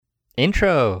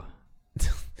Intro.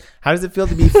 How does it feel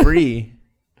to be free?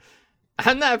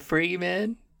 I'm not free,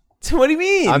 man. What do you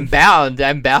mean? I'm bound.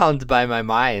 I'm bound by my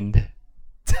mind.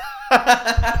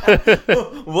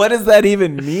 What does that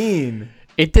even mean?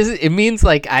 It doesn't. It means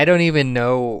like I don't even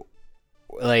know.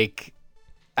 Like,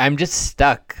 I'm just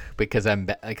stuck because I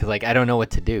don't know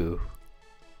what to do.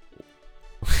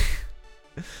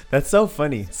 That's so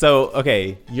funny. So,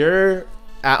 okay, you're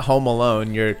at home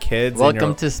alone. Your kids.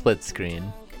 Welcome to Split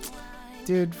Screen.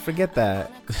 Dude, forget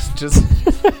that. Just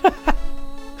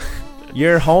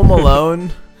you're home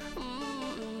alone.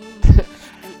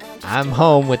 I'm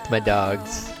home with my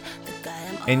dogs.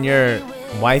 And your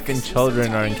wife and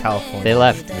children are in California. They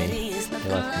left me. They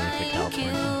left me for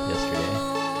California yesterday,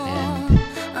 and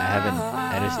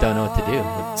I just don't know what to do.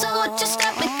 So what you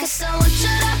stop me, 'cause I want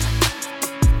shut up.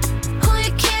 Who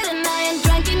you kidding? I ain't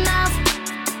drunk enough.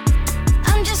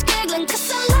 I'm just giggling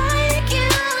 'cause I like you.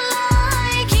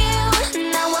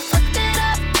 Now I fucked it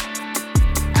up.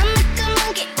 I make a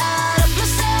monkey out of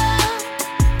myself.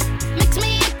 Makes me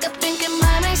hiccup thinking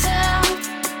by myself.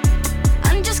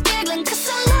 I'm just giggling 'cause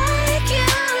I like you.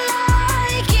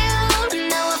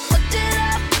 Now I fucked it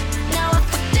up.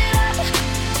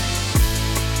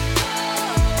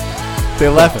 They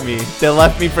left me. They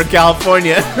left me for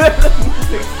California.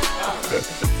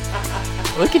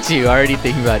 Look at you, already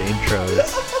thinking about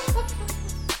intros.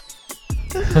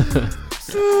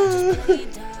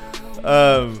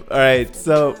 All right.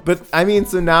 So, but I mean,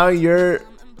 so now you're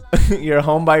you're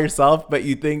home by yourself, but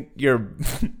you think you're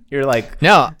like,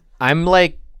 No, I'm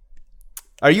like,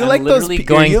 are you I'm like those literally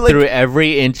people going through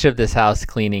every inch of this house,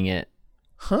 cleaning it,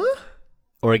 Huh?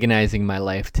 organizing my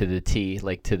life to the T,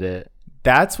 like to the.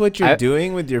 That's what you're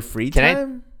doing with your free Can I-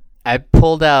 time? I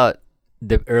pulled out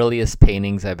the earliest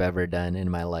paintings I've ever done in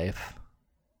my life.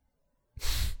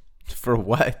 For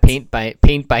what? Paint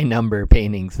by number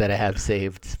paintings that I have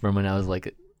saved from when I was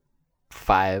like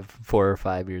 4 or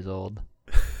 5 years old.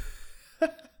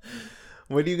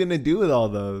 What are you gonna do with all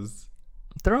those?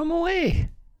 Throw them away.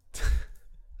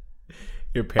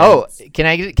 Your Oh, parents?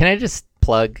 can I just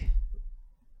plug?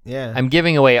 Yeah. I'm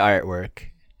giving away artwork.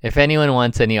 If anyone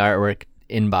wants any artwork,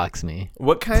 inbox me.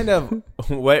 What kind of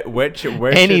where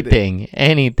Anything.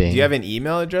 Do you have an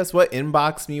email address? What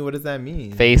inbox me? What does that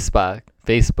mean? Facebook,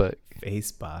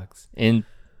 Facebox.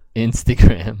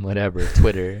 Instagram, whatever,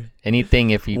 Twitter,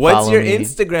 anything. If you What's follow your me,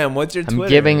 Instagram? What's your Twitter? I'm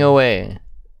giving away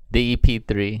the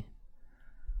EP3.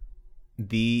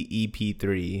 The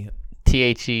EP3.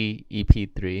 THE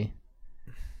EP3.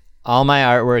 All my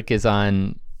artwork is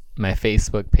on my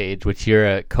Facebook page, which you're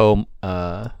a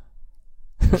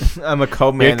I'm a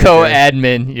co-manager. you're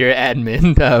co-admin. You're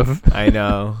admin of. I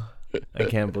know. I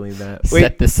can't believe that.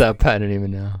 Set this up. I don't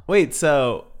even know. Wait.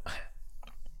 So,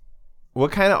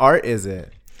 what kind of art is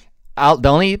it? The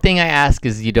only thing I ask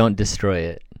is you don't destroy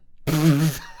it.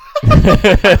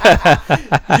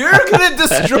 You're gonna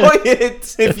destroy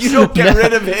it if you don't get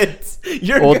rid of it.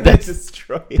 You're gonna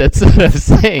destroy it That's what I'm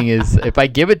saying. Is if I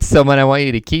give it to someone, I want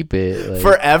you to keep it like,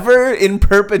 forever, in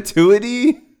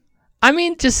perpetuity. I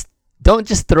mean, don't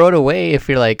just throw it away. If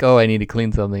you're like, oh, I need to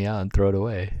clean something out, and throw it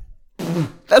away.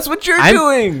 That's what you're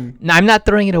doing. No, I'm not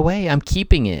throwing it away. I'm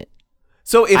keeping it.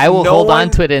 So if I will hold on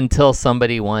to it until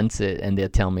somebody wants it, and they'll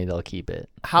tell me they'll keep it.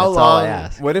 How That's long? all I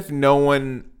ask. What if no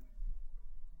one?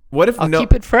 What if I'll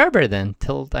keep it forever then,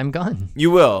 till I'm gone. You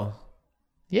will.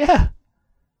 Yeah.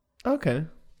 Okay,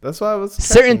 that's why I was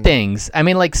Certain checking. things. I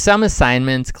mean, like some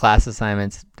assignments, class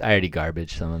assignments, I already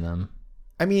garbage some of them.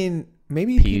 I mean,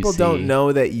 maybe people PUC. don't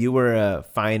know that you were a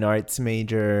fine arts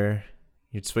major.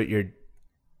 It's what you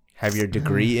have your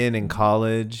degree in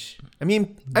college. I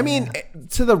mean,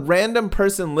 to the random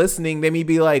person listening, they may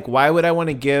be like, "Why would I want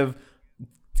to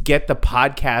get the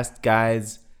podcast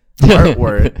guys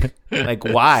artwork? Like,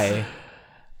 why?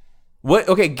 What?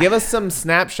 Okay, give us some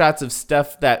snapshots of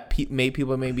stuff that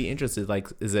people may be interested. Like,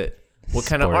 is it what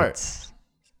kind of art?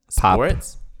 Pop.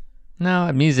 Sports?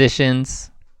 No, musicians.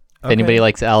 If Okay. anybody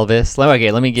likes Elvis.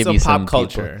 Okay, let me give you some pop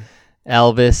culture.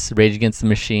 people. Elvis, Rage Against the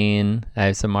Machine. I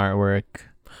have some artwork.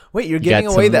 Wait, you're You giving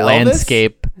got away some the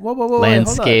landscape. Elvis? Whoa, hold on.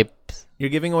 Landscape. You're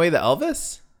giving away the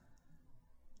Elvis?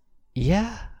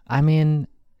 Yeah, I mean,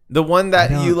 The one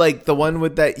that I don't- you like, the one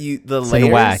with that the it's layers?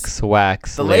 in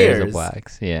wax. The layers layers. of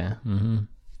wax. Yeah. Mm-hmm.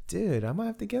 Dude, I might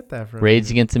have to get that from Rage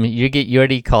you. Against the Machine. You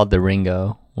already called the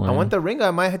Ringo one. I want the Ringo.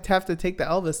 I might have to take the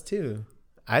Elvis too.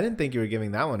 I didn't think you were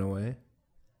giving that one away.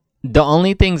 The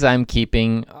only things I'm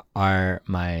keeping are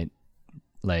my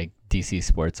like DC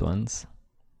sports ones.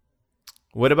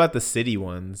 What about the city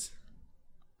ones?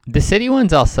 The city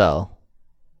ones I'll sell.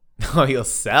 Oh, you'll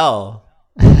sell.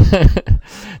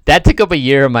 That took up a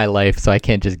year of my life, so I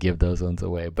can't just give those ones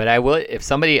away. But I will if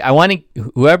somebody I want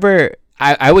to whoever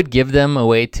I would give them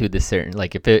away to the certain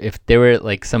like if they were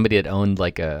like somebody that owned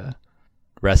like a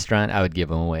restaurant, I would give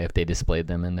them away if they displayed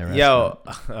them in their restaurant.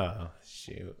 Oh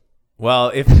shoot.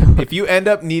 Well, if you end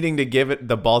up needing to give it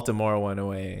the Baltimore one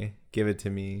away, give it to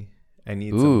me. I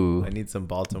need some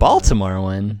Baltimore. Baltimore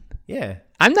one. Yeah.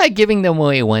 I'm not giving them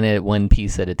away one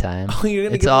piece at a time. Oh, you're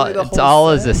gonna it's give all away the it's whole all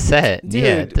set? as a set. Dude, yeah,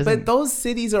 it doesn't- but those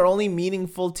cities are only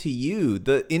meaningful to you.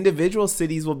 The individual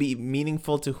cities will be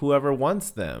meaningful to whoever wants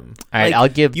them. All right, I'll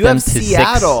give you them have to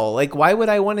Seattle. Like, why would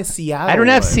I want a Seattle? I don't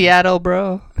have one? Seattle,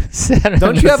 bro.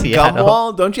 Don't you have Seattle.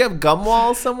 Gumwall? Don't you have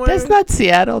Gumwall somewhere? That's not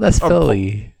Seattle. That's Or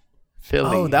Philly.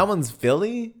 Philly. Oh, that one's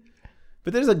Philly.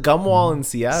 But there's a Gumwall in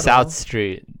Seattle. South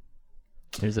Street.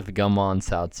 There's a Gumwall on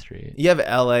South Street. You have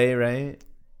LA, right?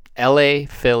 LA,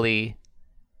 Philly,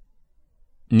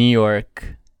 New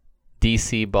York,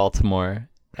 DC, Baltimore,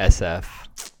 SF.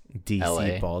 DC,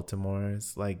 LA. Baltimore.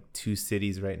 It's like two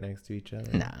cities right next to each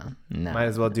other. No. Might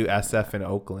as well do SF in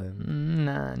Oakland.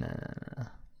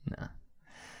 No.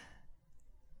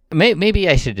 Maybe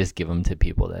I should just give them to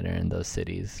people that are in those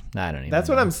cities. I don't even. That's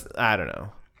know. what I don't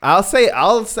know. I'll say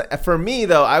for me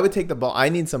though, I would take the ball. I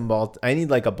need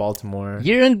like a Baltimore.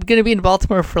 You're gonna be in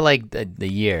Baltimore for like the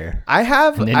year. I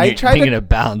Gonna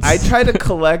bounce. I try to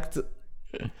collect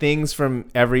things from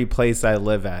every place I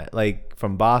live at. Like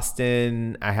from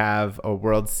Boston, I have a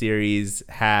World Series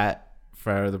hat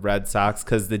for the Red Sox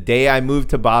because the day I moved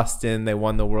to Boston, they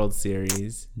won the World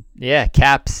Series. Yeah,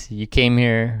 Caps. You came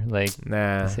here like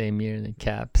Nah, the same year. The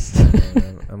Caps.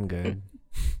 I'm good.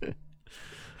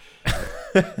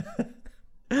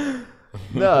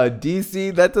 No,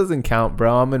 DC, that doesn't count,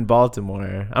 bro. I'm in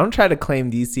Baltimore. I don't try to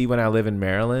claim DC when I live in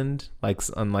Maryland, like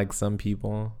unlike some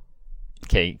people.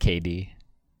 KD.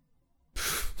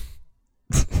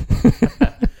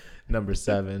 Number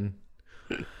 7.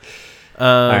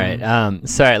 All right.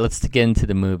 Sorry. Let's get into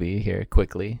the movie here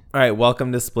quickly. All right.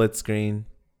 Welcome to Split Screen.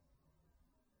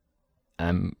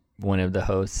 I'm one of the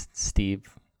hosts,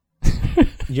 Steve.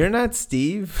 You're not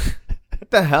Steve. What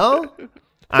the hell?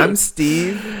 I'm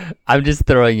Steve. I'm just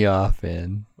throwing you off,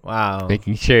 man. Wow.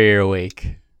 Making sure you're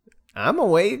awake. I'm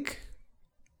awake.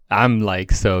 I'm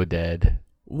like so dead.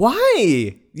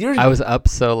 Why? I was up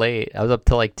so late. I was up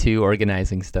till like 2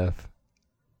 organizing stuff.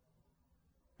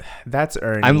 That's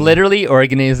Ernie. I'm literally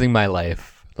organizing my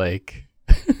life. Like,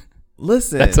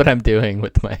 listen. that's what I'm doing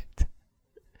with my.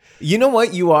 You know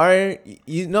what you are?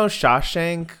 You know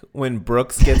Shawshank when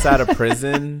Brooks gets out of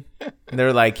prison and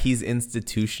they're like, he's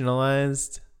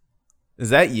institutionalized? Is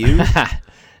that you?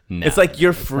 No, it's like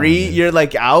you're free, you're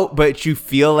like out, but you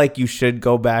feel like you should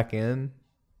go back in?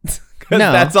 'Cause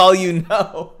No. that's all you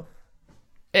know.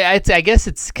 I guess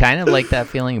it's kind of like that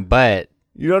feeling, but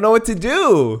You don't know what to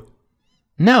do.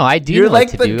 no, I do. You're know what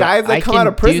like to the do. guys that I come can out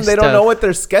of prison. do They don't know stuff. what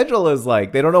their schedule is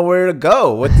like. They don't know where to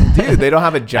go, what to do. They don't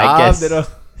have a job. I guess. They don't.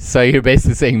 So you're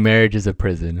basically saying marriage is a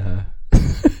prison, huh?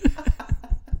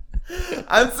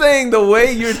 I'm saying the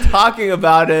way you're talking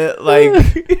about it,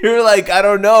 like you're like, I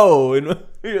don't know, and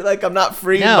you're like, I'm not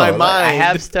free in my like, mind. I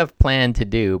have stuff planned to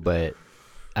do, but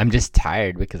I'm just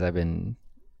tired because I've been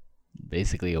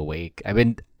basically awake.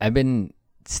 I've been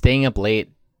staying up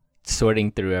late,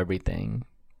 sorting through everything,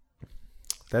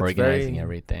 organizing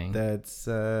everything. That's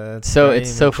so very it's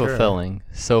so mature. fulfilling,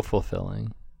 so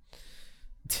fulfilling.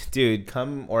 Dude,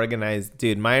 come organize.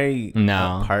 Dude, my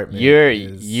No, apartment.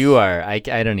 you are. I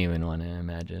don't even want to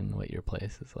imagine what your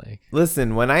place is like.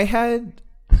 Listen,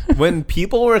 when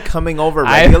people were coming over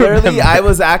I regularly, remember. I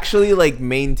was actually like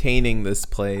maintaining this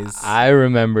place. I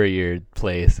remember your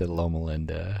place at Loma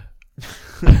Linda.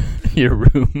 Your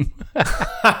room.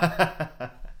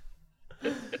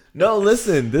 No,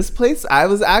 listen, this place, I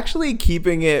was actually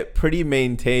keeping it pretty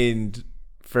maintained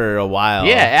for a while.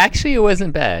 Yeah, actually, it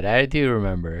wasn't bad. I do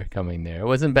remember coming there. It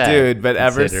wasn't bad, Dude, but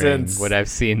ever considering since- what I've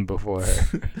seen before.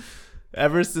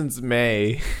 Ever since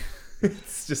May,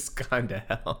 it's just gone to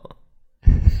hell.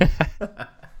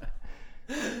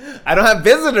 I don't have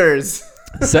visitors.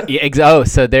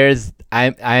 So there's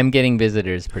I'm getting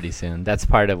visitors pretty soon. That's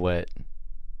part of what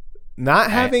Not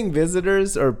having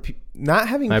visitors or not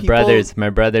having my people.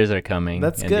 brothers are coming.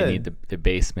 That's and good. They need the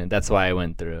basement. That's why I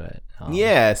went through it.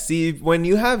 Yeah, see, when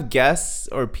you have guests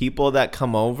or people that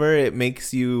come over, it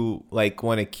makes you like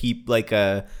want to keep like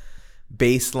a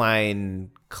baseline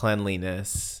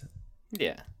cleanliness.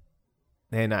 Yeah.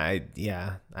 And I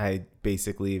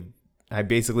basically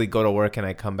go to work and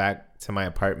I come back to my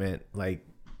apartment like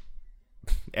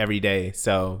every day.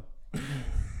 So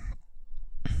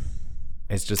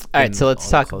it's just All right, so let's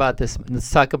been all talk about this. Let's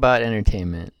talk about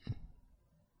entertainment.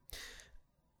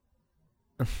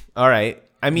 All right.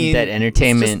 I mean, that let's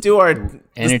entertainment. just do our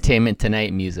Entertainment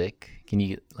Tonight music. Can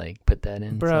you like put that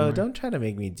in? bro. somewhere? Don't try to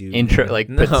make me do intro. that. Like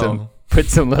no. put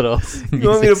some little. You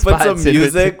want me to put some spots in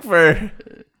music for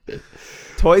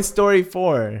Toy Story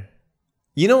 4?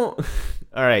 You know,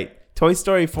 all right. Toy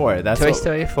Story 4. That's Toy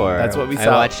Story 4. That's what we I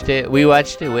saw. watched it. We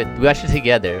watched it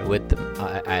together with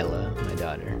Isla, my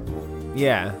daughter.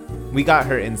 Yeah, we got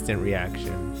her instant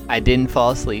reaction. I didn't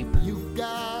fall asleep.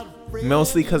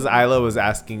 Mostly because Isla was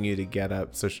asking you to get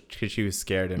up, so because she was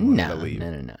scared and wanted to leave.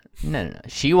 No.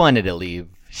 She wanted to leave.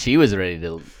 She was ready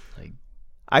to like.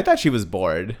 I thought she was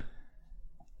bored.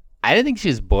 I didn't think she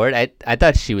was bored. I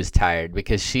thought she was tired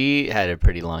because she had a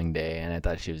pretty long day, and I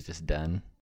thought she was just done.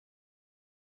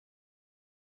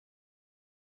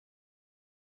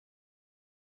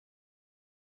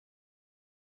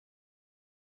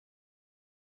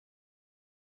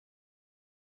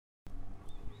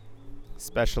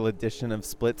 Special edition of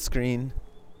Split Screen.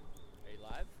 Are you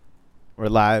live? We're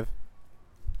live.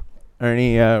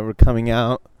 Ernie, we're coming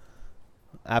out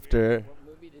after. What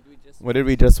movie did we just? What did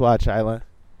we just watch, Isla?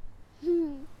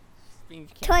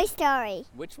 Toy Story.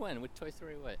 Which one? Which Toy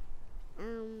Story? What?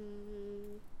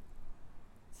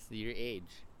 It's your age.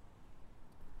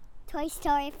 Toy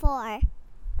Story 4.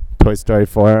 Toy Story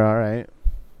 4, all right.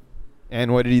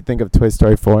 And what did you think of Toy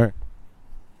Story 4?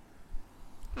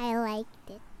 I liked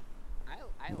it.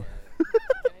 I can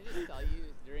I just tell you,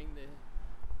 during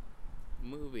the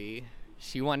movie,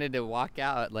 she wanted to walk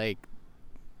out like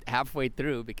halfway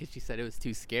through because she said it was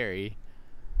too scary.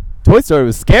 Toy Story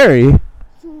was scary.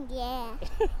 Yeah.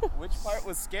 Which part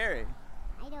was scary?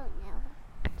 I don't know.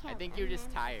 I think you're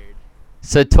just tired.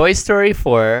 So Toy Story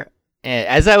 4,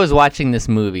 as I was watching this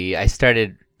movie, I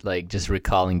started like just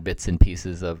recalling bits and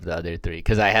pieces of the other three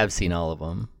because I have seen all of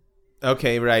them.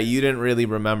 Okay, right. You didn't really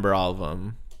remember all of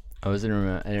them. I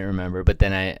didn't remember, but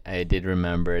then I did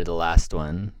remember the last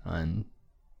one on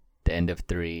the end of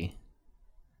 3,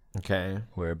 Okay.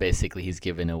 where basically he's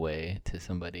given away to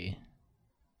somebody.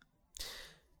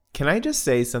 Can I just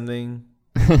say something?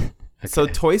 Okay. So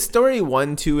Toy Story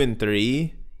 1, 2, and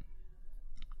 3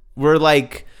 were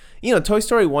like, Toy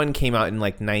Story 1 came out in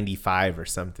like 95 or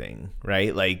something,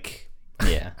 right? Like,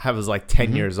 Yeah. I was like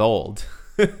 10 years old.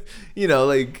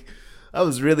 Like I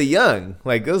was really young.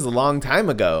 Like it was a long time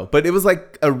ago, but it was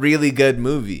like a really good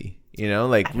movie, like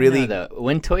I don't really. know, though.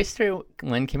 When Toy Story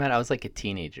 1 came out, I was like a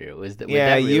teenager. Would that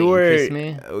Yeah, really you were. interest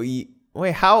me?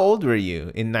 Wait, how old were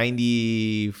you in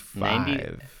 95?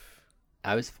 90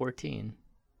 I was 14.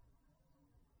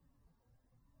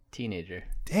 Teenager.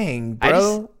 Dang, I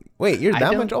bro. Wait, you're I that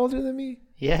don't- much older than me?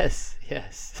 Yes.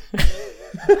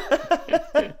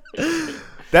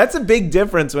 That's a big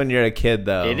difference when you're a kid,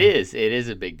 though. It is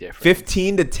a big difference.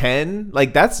 15 to 10,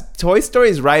 like that's Toy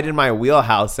Story's right in my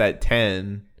wheelhouse at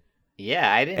 10.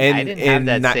 Yeah, I didn't And have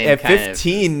that not- same at kind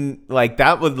 15, like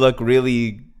that would look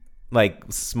really like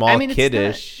small, of. I mean, it's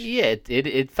kiddish. not, yeah,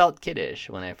 it felt kiddish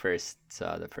when I first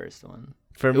saw the first one.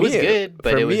 For It me, was good,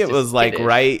 but for it me, was it just was like kiddish.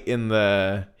 right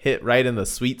in the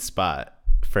sweet spot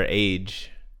for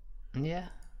age. Yeah.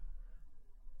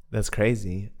 That's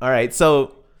crazy. All right,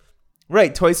 so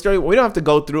right, Toy Story. We don't have to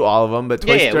go through all of them, but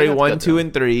Toy Yeah, we Story don't have to 1, go 2, through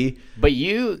and 3. But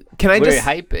you Can I were just-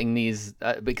 hyping these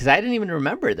because I didn't even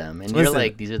remember them, and you're Listen,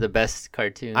 like, these are the best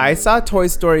cartoons. I saw Toy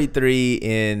Story 3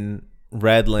 in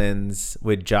Redlands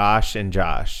with Josh and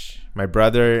Josh, my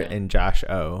brother Okay. and Josh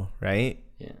O, right?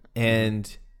 Yeah.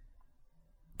 And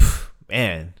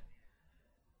man,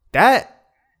 that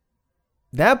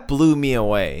blew me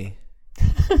away.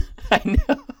 I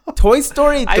know. Toy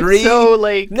Story 3. I'm so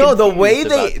like No, the way confused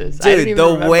about they, this. I didn't dude, even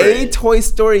the remember way it. Toy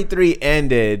Story 3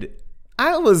 ended,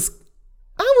 I was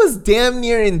damn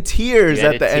near in tears You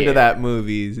had at the a end of tear. that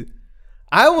movie.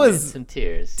 I was, some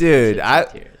tears, dude, Some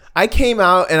tears. I came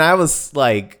out and I was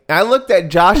like, I looked at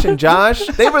Josh and Josh.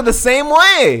 They were the same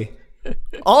way.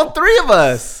 All three of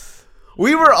us.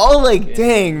 We were all like,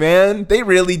 dang, man, they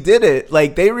really did it.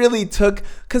 Like, they really took,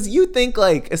 because you think,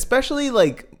 like, especially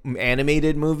like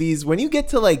animated movies, when you get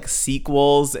to like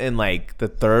sequels and like the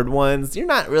third ones, you're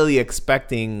not really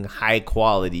expecting high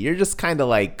quality. You're just kind of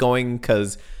like going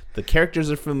because the characters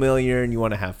are familiar and you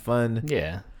want to have fun.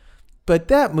 Yeah. But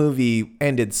that movie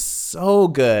ended so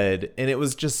good and it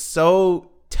was just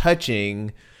so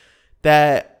touching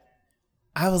that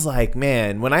I was like,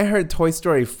 man, when I heard Toy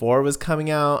Story 4 was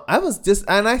coming out, I was just,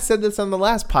 and I said this on the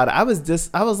last pod, I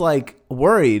was like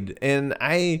worried, and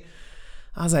I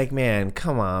was like, man,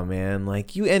 come on, man,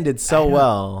 like you ended so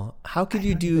well. How could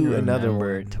you do another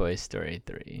Remember one? Toy Story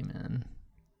 3, man.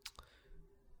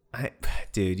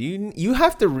 Dude, you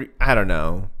have to. I don't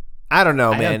know, I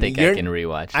man. don't think I can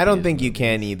rewatch. I don't these think you movies.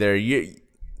 can either.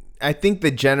 I think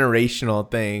the generational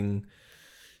thing.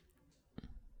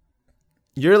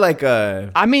 You're like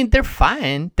a. I mean, they're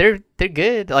fine. They're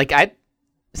good. Like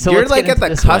So You're let's like get at into the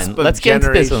this cusp one. of Let's get into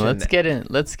this one. generation.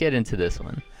 Let's get into this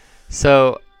one.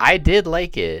 So I did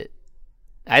like it.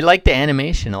 I liked the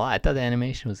animation a lot. I thought the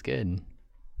animation was good.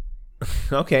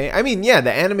 Okay. I mean, yeah,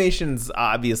 the animations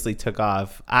obviously took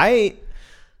off.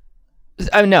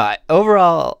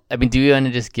 Overall, I mean, do you want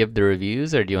to just give the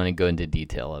reviews or do you want to go into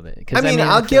detail of it? 'Cause, I mean, I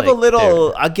I'll feel give a like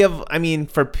little. I mean,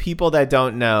 for people that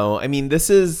don't know, I mean, this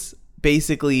is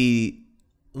basically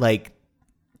like,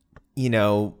 you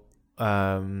know,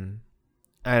 I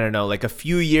don't know, like a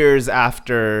few years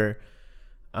after,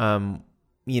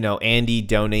 you know, Andy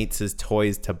donates his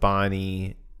toys to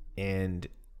Bonnie, and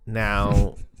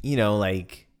now, you know,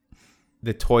 like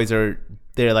the toys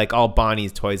they're like all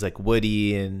Bonnie's toys, like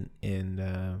Woody and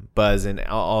Buzz and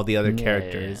all the other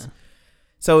characters. Yeah.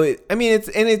 So it,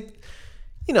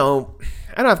 you know,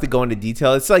 I don't have to go into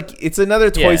detail. It's like it's another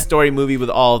Toy Yeah. Story movie with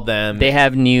all of them. They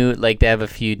have a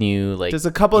few new, like, There's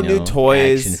a couple you new know,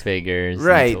 toys. action figures, and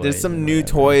Right. toys There's some and new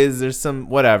whatever. toys. There's some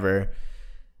whatever.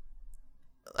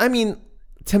 I mean,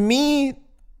 to me,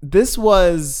 this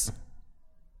was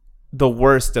the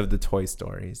worst of the Toy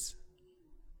Stories.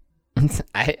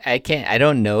 I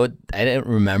don't know. I didn't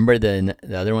remember the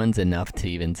other ones enough to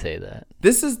even say that.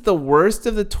 This is the worst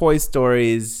of the Toy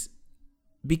Stories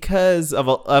because of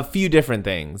a few different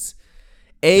things.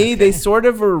 They sort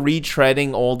of were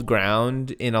retreading old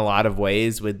ground in a lot of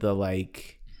ways with the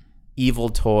like evil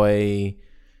toy,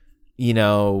 you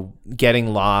know,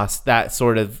 getting lost, that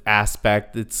sort of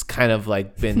aspect. It's kind of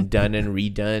like been done and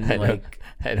redone.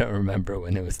 I don't remember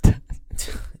when it was done.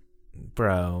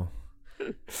 Bro.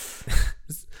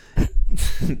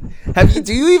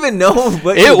 Do you even know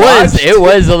what It you was watched?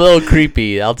 a little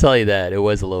creepy. I'll tell you that. It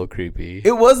was a little creepy.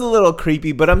 It was a little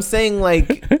creepy, but I'm saying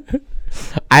like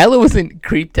Isla wasn't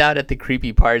creeped out at the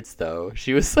creepy parts though.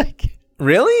 She was like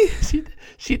really?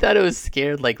 she thought it was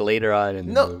scared like later on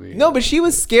in the movie. No, but she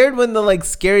was scared when the like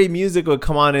scary music would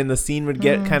come on and the scene would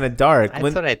get kind of dark.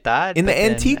 That's what I thought. In the but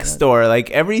then antique I don't- store,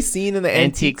 like every scene in the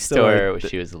antique store,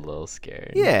 she was a little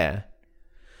scared. Yeah.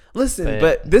 Listen, But-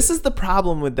 but this is the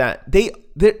problem with that.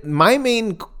 My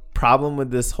main problem with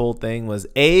this whole thing was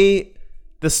the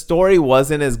story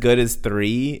wasn't as good as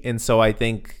 3, and so I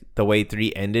think the way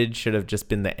 3 ended should have just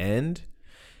been the end.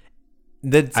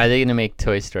 Are they gonna make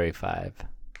Toy Story 5?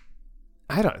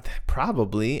 I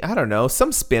don't know,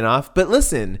 some spin-off. But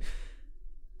listen,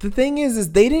 the thing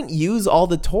is they didn't use all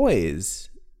the toys.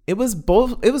 It was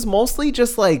mostly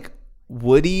just like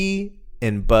Woody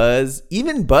and Buzz.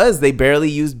 Even Buzz, they barely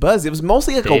used Buzz. It was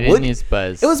mostly like They a didn't Woody. use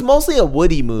Buzz. It was mostly a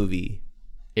Woody movie.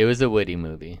 It was a Woody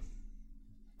movie.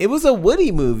 It was a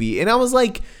Woody movie, and I was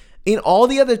like, in all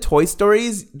the other Toy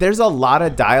Stories, there's a lot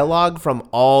of dialogue from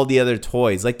all the other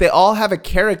toys. Like they all have a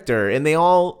character, and they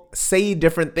all say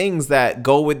different things that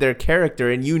go with their character,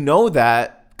 and you know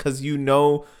that because you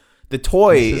know the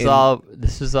toy.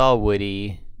 This was all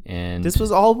Woody, and This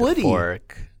was all Woody. The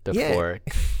fork. Yeah. Fork.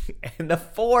 And the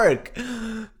fork.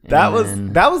 That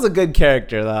was a good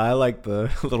character though. I like the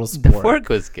little spork. The fork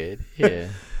was good. Yeah.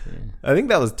 I think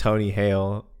that was Tony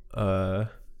Hale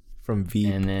from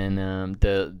Veep. And then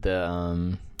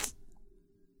the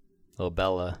little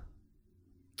Bella.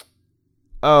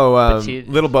 Oh, But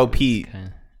Little Bo Peep.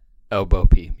 Bo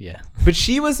Peep. Yeah. But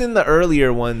she was in the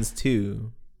earlier ones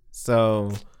too.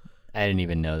 So I didn't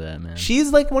even know that, man.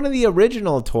 she's like one of the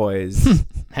original toys.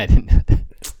 I didn't know that.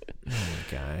 Oh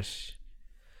my gosh.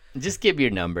 Just give your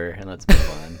number and let's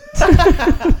move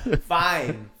on.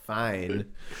 Fine.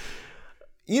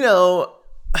 You know,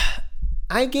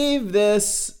 I gave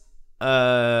this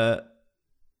a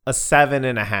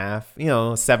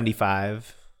 7.5,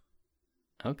 75.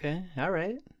 Okay. All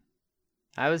right.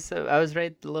 I was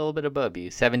right a little bit above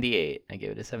you. 78. I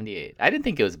gave it a 78. I didn't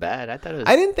think it was bad. I thought it was.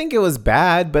 I didn't think it was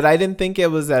bad, but I didn't think it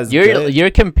was as good.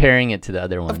 You're comparing it to the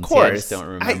other ones. Of course. I just don't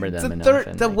remember them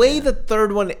enough. The way the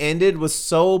third one ended was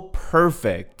so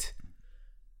perfect.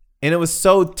 And it was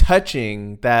so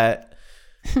touching that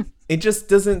it just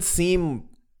doesn't seem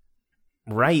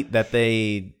right that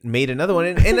they made another one.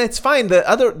 And it's fine.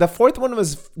 The fourth one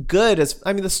was good.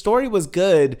 The story was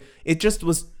good. It just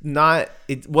was not,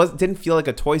 didn't feel like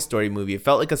a Toy Story movie. It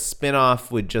felt like a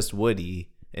spin-off with just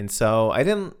Woody. And so I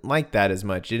didn't like that as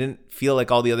much. It didn't feel like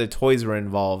all the other toys were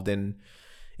involved, and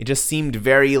it just seemed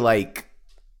very like,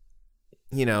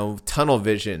 tunnel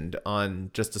visioned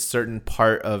on just a certain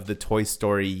part of the Toy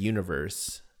Story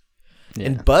universe. Yeah.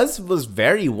 And Buzz was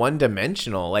very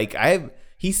one-dimensional. Like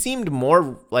he seemed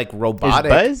more like robotic.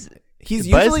 He's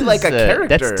Buzz usually like a is,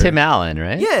 character. That's Tim Allen,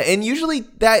 right? Yeah, and usually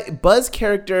that Buzz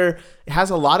character has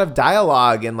a lot of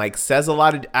dialogue and like says a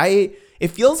lot of. It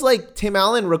feels like Tim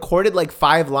Allen recorded like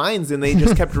 5 lines and they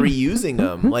just kept reusing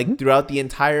them like throughout the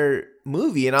entire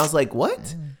movie. And I was like,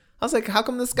 what? I was like, how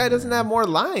come this guy doesn't have more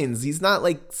lines? He's not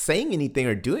like saying anything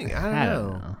or doing. I don't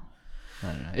know. I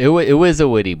don't know. It was a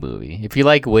Woody movie. If you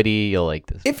like Woody, you'll like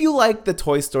this. If you like the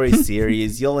Toy Story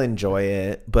series, you'll enjoy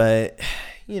it. But,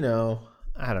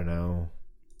 I don't know.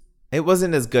 It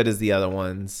wasn't as good as the other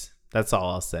ones. That's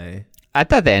all I'll say. I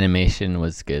thought the animation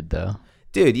was good though.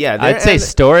 Dude, yeah. I'd say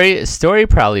story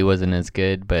probably wasn't as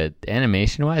good, but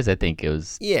animation wise, I think it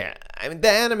was. Yeah, I mean the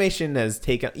animation has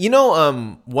taken.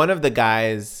 One of the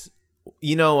guys,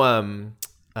 Mr.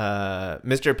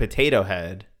 Potato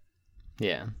Head,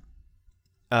 Yeah.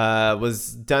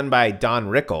 was done by Don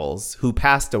Rickles, who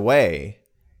passed away,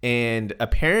 and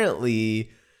apparently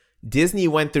Disney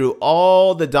went through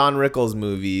all the Don Rickles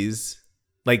movies,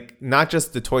 like not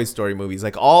just the Toy Story movies,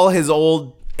 like all his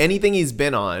anything he's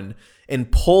been on,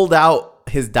 and pulled out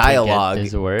his dialogue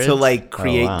his words? to like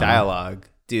create wow. dialogue.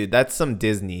 Dude, that's some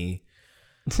Disney.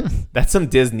 That's some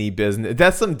Disney business.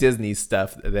 That's some Disney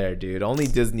stuff there, dude. Only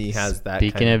Disney has that.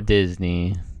 Speaking of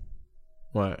Disney,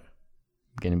 what?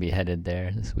 I'm gonna be headed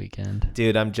there this weekend.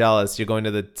 Dude, I'm jealous. You're going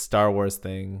to the Star Wars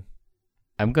thing.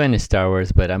 I'm going to Star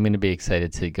Wars, but I'm gonna be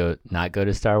excited to not go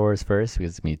to Star Wars first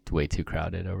because it's way too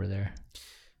crowded over there.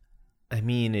 I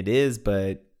mean, it is,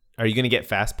 but are you gonna get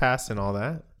Fast Pass and all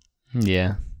that?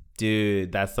 Yeah.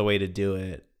 Dude, that's the way to do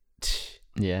it.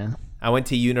 Yeah. I went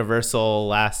to Universal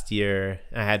last year.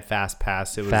 I had Fast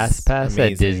Pass. It was Fast Pass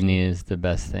amazing. at Disney is the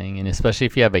best thing, and especially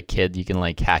if you have a kid, you can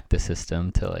like hack the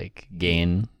system to like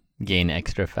gain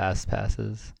extra Fast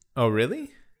Passes. Oh,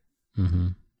 really? Mm-hmm.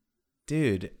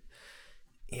 Dude,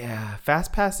 yeah,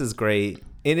 Fast Pass is great.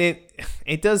 And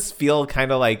it does feel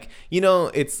kind of like,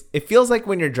 it feels like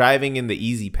when you're driving in the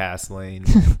Easy Pass lane.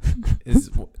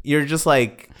 You're just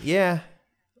like, yeah,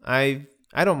 I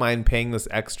don't mind paying this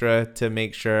extra to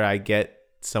make sure I get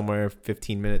somewhere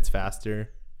 15 minutes faster.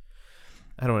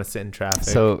 I don't want to sit in traffic.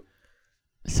 So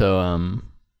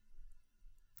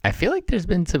I feel like there's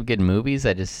been some good movies.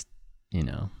 I just,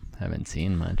 haven't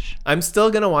seen much. I'm still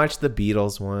going to watch the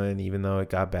Beatles one, even though it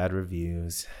got bad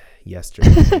reviews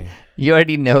yesterday. You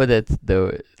already know that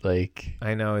though, like.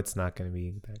 I know it's not going to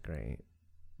be that great,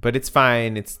 but it's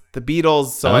fine. It's the Beatles.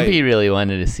 So Somebody really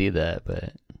wanted to see that,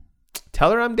 but.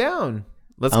 Tell her I'm down.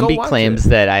 Let's go watch claims it.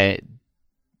 that I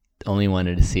only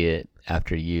wanted to see it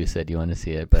after you said you want to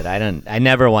see it, but I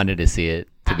never wanted to see it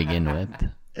to begin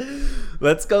with.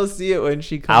 Let's go see it when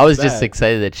she comes I was back. just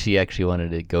excited that she actually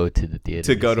wanted to go to the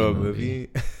theater to go see to a movie.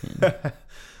 Yeah.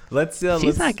 Let's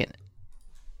She's not gonna.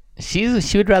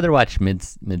 She would rather watch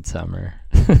Midsummer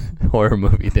horror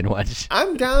movie than watch.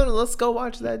 I'm down. Let's go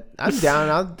watch that. I'm down.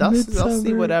 I'll see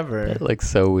Midsummer. whatever. That looks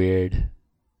so weird.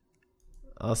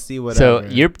 I'll see whatever.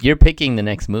 So you're picking the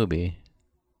next movie.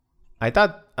 I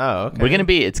thought. Oh,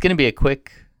 okay. It's gonna be a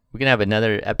quick. We're gonna have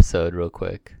another episode real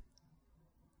quick.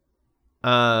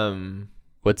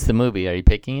 What's the movie? Are you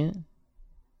picking it?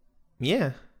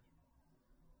 Yeah.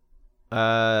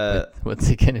 What's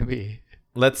it gonna be?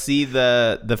 Let's see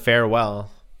the farewell.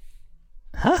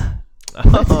 Huh?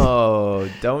 Oh,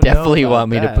 don't Definitely know about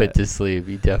want me to that. put to sleep.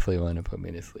 You definitely want to put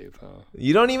me to sleep. Huh?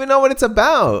 You don't even know what it's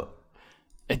about.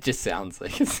 It just sounds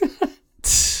like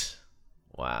it's.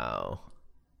 Wow.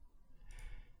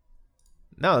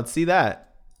 No, let's see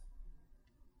that.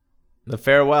 The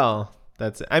farewell.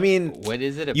 That's it. I mean, What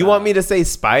is it about? you want me to say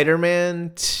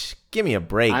Spider-Man? Give me a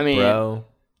break, I mean, bro.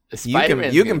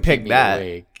 Spider-Man's you gonna can keep pick me that.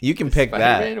 awake. You can pick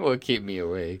that. Spider-Man will keep me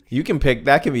awake. You can pick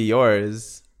that. Can be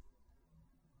yours.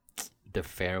 The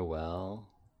farewell.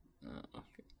 Oh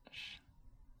gosh,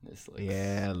 this looks.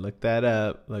 Yeah, look that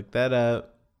up. Look that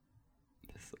up.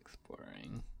 This looks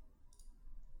boring.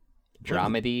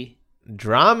 Dramedy.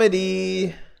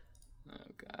 Dramedy.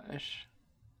 Oh gosh.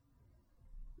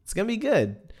 It's gonna be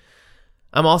good.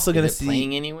 I'm also gonna Is it see.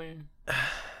 playing anywhere?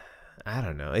 I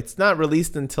don't know. It's not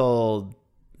released until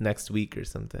next week or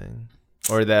something,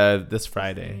 or this It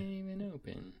Friday. ain't even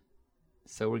open.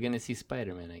 So we're gonna see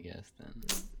Spider-Man, I guess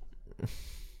then.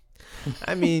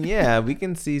 I mean, yeah, we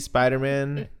can see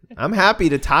Spider-Man. I'm happy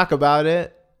to talk about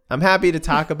it.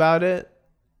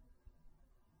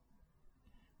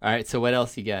 All right. So what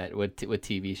else you got? What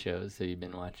TV shows have you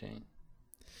been watching?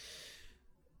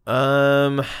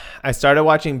 I started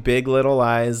watching Big Little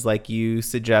Lies, like you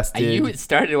suggested. You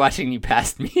started watching. You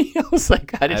passed me. I was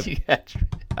like, how did you catch me?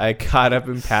 I caught up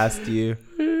and passed you.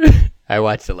 I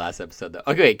watched the last episode though.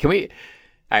 Okay, wait, can we?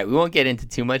 All right, we won't get into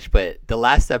too much, but the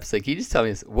last episode, can you just tell me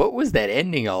this? What was that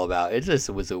ending all about? It just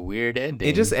was a weird ending.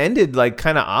 It just ended like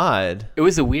kind of odd. It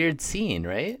was a weird scene,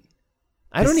 right?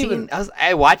 I don't The even. scene-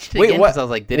 I watched it Wait, again what- because I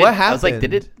was like, did what it? I was like,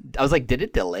 happened? did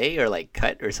it delay or like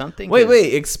cut or something? Wait, 'Cause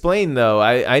wait. Explain though.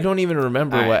 I don't even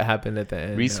remember All right. what happened at the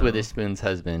end. Reese now. Witherspoon's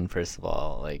husband, first of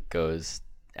all, like goes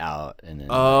out and then.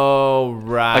 Oh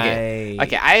right.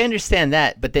 Okay, I understand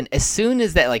that, but then as soon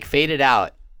as that like faded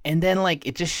out, and then like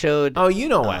it just showed. Oh, you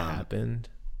know what Um, happened.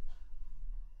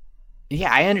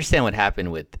 Yeah, I understand what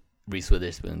happened with Reese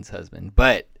Witherspoon's husband,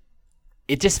 but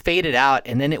it just faded out,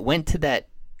 and then it went to that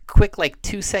quick, like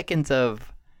 2 seconds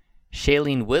of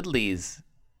Shailene Woodley's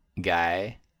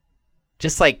guy,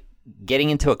 just like getting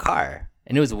into a car,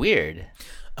 and it was weird.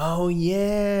 Oh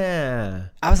yeah.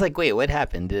 I was like, wait, what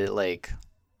happened? Did it like?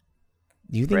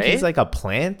 Do you think he's Right? like a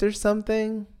plant or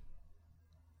something?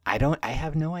 I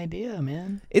have no idea,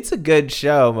 man. It's a good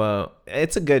show, Mo.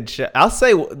 It's a good show. I'll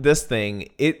say this thing.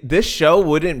 This show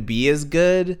wouldn't be as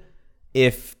good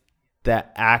if the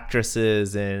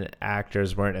actresses and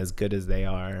actors weren't as good as they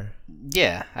are.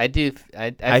 Yeah, I do.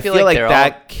 I I feel feel like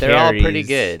like they're all pretty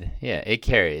carries. good. Yeah, it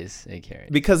carries. It carries.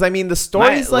 Because I mean the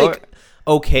story's Laura- like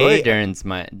okay.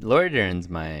 Laura Dern's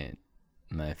my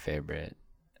favorite.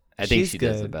 I think She's she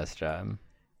does the good. best job.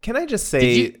 Can I just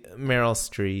say you- Meryl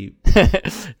Streep?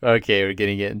 Okay, we're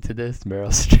gonna get into this. Meryl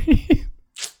Streep.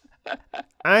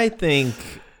 I think,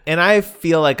 and I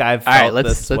feel like I've All felt right,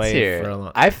 this let's way hear. for a it.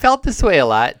 long. I felt this way a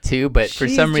lot too, but for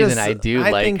She's some reason just- I do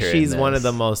like her. I think she's in one of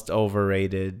the this. most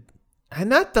overrated. And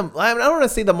not the. I don't want to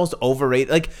say the most overrated.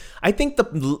 Like I think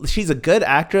she's a good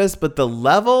actress, but the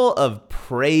level of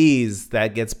praise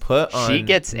that gets put on She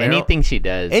gets Meryl- anything she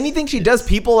does. Anything she does,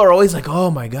 people are always like,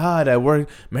 "Oh my god, I work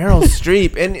Meryl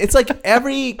Streep," and it's like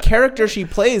every character she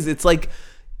plays, it's like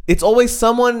it's always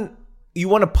someone you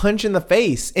want to punch in the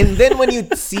face. And then when you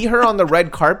see her on the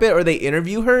red carpet or they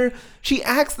interview her, she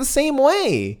acts the same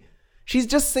way. She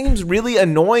just seems really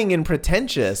annoying and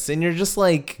pretentious, and you're just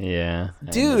like, Yeah,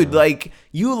 I dude, know. like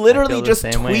you literally feel the just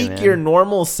same way, tweak man. your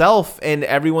normal self, and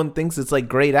everyone thinks it's like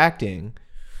great acting.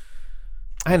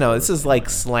 I know this is like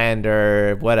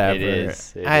slander, whatever. It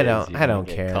is. It I is. don't. You're I gonna don't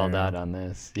get care. Called out on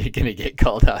this. You're gonna get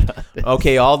called out on this.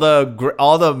 Okay, all the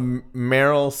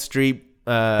Meryl Streep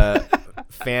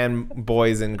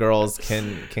fanboys and girls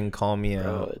can call me Bro,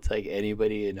 out. it's like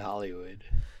anybody in Hollywood.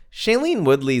 Shailene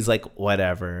Woodley's like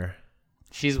whatever.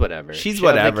 She's whatever. She's She has a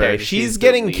whatever. character. She's the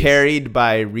getting least- carried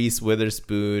by Reese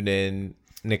Witherspoon and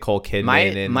Nicole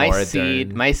Kidman and Laura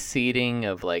Dern. My seeding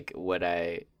of like what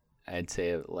I'd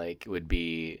say like would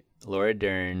be Laura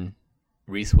Dern,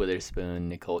 Reese Witherspoon,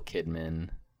 Nicole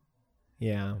Kidman.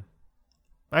 Yeah,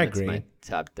 I That's agree. my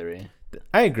top three.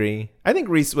 I agree. I think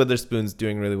Reese Witherspoon's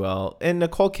doing really well, and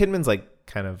Nicole Kidman's like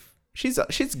kind of she's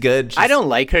good. I don't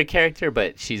like her character,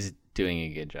 but she's doing a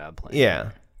good job playing. Yeah.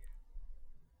 her.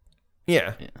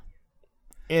 Yeah. Yeah.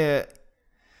 Yeah.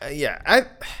 Yeah. I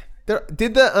there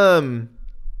did the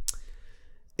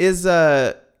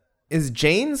is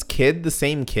Jane's kid the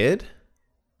same kid?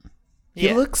 He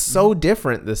Yeah. looks so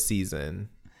different this season.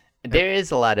 There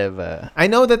is a lot of I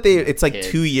know that it's like Kids.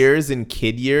 2 years, and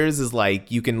kid years is like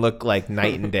you can look like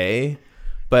night and day,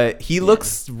 but he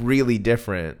looks really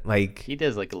different. Like he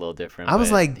does look a little different. I was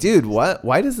but like, dude, what?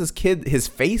 Why does this kid? His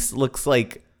face looks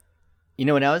like. You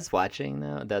know, when I was watching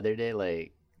though the other day,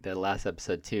 like the last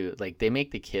episode too, like they make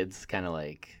the kids kind of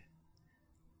like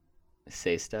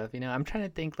say stuff. You know, I'm trying to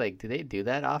think like, do they do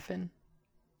that often?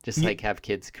 Just Ye- like have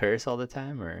kids curse all the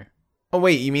time, or Oh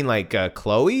wait, you mean like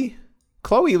Chloe?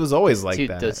 Chloe was always like two,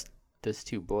 that. those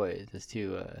two boys, those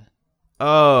two,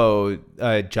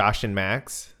 Josh and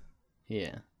Max.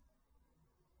 yeah.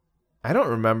 I don't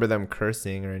remember them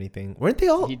cursing or anything. Weren't they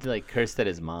all? He like cursed at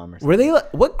his mom or something. Were they?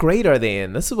 What grade are they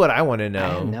in? This is what I want to I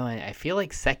know. don't know. I feel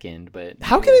like second, but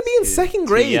How maybe can they that's be in too- second too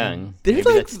grade? young. They're Maybe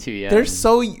like that's too young. They're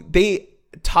so they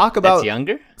talk about. That's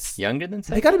younger. Younger than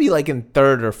second. They got to be like in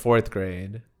third or fourth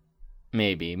grade.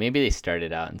 Maybe they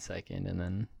started out in second and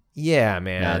then Yeah,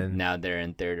 man. now they're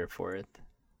in third or fourth.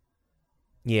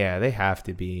 Yeah, they have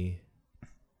to be.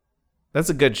 That's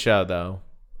a good show, though.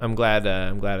 I'm glad. I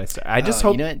started. I just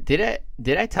hope You know what?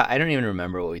 Did I talk? I don't even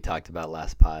remember what we talked about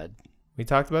last pod. we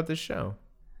talked about this show.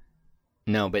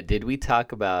 No, but did we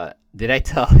talk about? Did I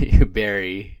tell you,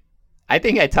 Barry? I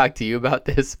think I talked to you about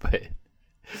this, but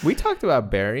We talked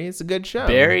about Barry. It's a good show.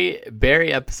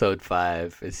 Barry episode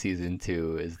 5 is season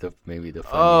 2 is maybe the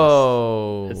funniest.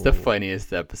 Oh, It's the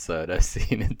funniest episode I've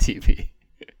seen in TV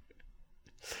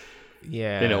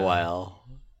yeah. in a while.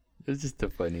 It's just the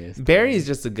funniest. Barry's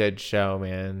just a good show,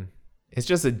 man. It's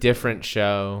just a different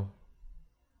show.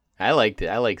 I liked it.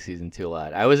 I like season 2 a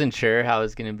lot. I wasn't sure how it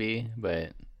was gonna be,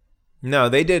 but No,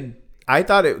 they did. I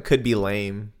thought it could be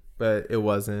lame, but it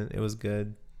wasn't. It was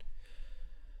good.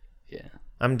 yeah.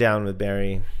 I'm down with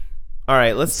Barry. All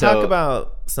right, let's So- talk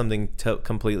about something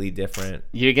completely different.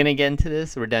 You're gonna get into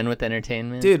this? We're done with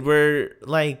entertainment, Dude, we're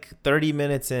like 30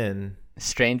 minutes in.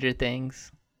 Stranger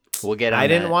Things. We'll get on I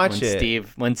didn't that watch when it.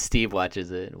 When Steve watches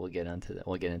it, we'll get onto that.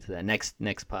 We'll get into that next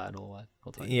pod. We'll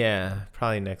talk. Yeah,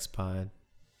 probably next pod.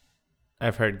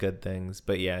 I've heard good things,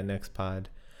 but yeah, next pod.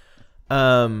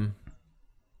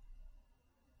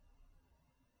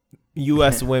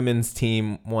 U.S. women's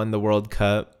team won the World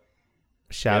Cup.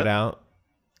 Shout Yep. out.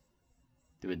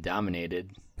 It was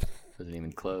dominated. Wasn't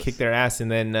even close. Kicked their ass,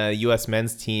 and then U.S.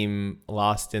 men's team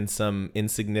lost in some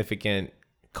insignificant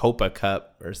Copa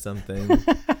Cup or something.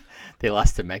 They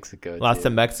lost to Mexico. Lost too. to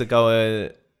Mexico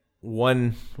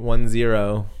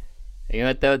 1-0. You know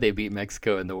what though? They beat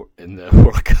Mexico in the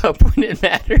World Cup when it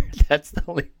mattered. That's the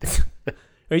only thing.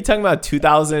 Are you talking about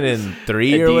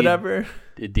 2003 or Indeed. whatever?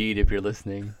 Indeed, if you're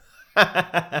listening,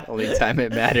 only time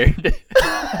it mattered.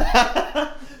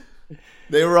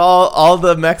 They were all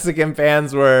the Mexican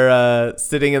fans were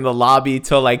sitting in the lobby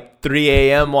till like 3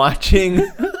 a.m. watching.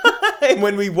 And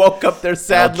when we woke up, their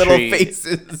sad little Eltree-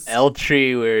 faces.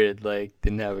 Eltree where like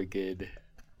didn't have a good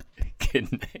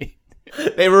night.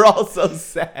 They were all so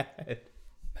sad.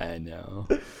 I know.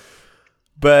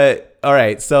 But all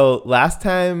right, so when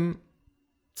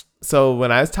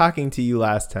I was talking to you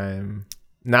last time,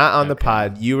 not on the Okay.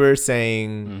 pod, you were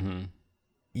saying hmm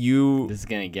you This is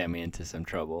gonna get me into some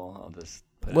trouble. I'll just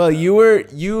put it well,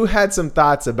 out. you had some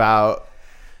thoughts about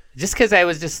just because I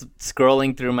was just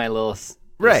scrolling through my little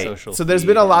right. social So there's feed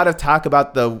been a and- lot of talk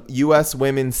about the U.S.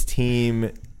 women's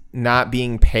team not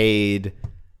being paid.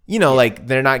 You know, like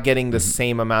they're not getting the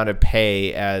same amount of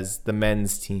pay as the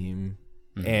men's team.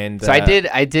 And So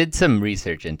I did some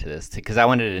research into this because I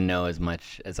wanted to know as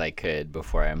much as I could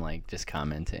before I'm like just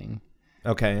commenting.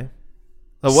 Okay.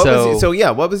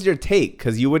 What was your take?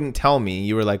 Because you wouldn't tell me.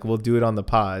 You were like, "We'll do it on the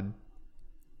pod."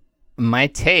 My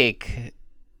take,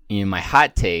 my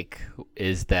hot take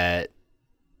is that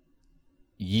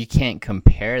you can't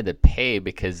compare the pay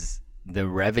because the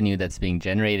revenue that's being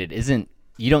generated isn't.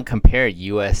 You don't compare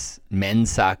U.S.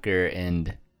 men's soccer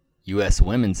and U.S.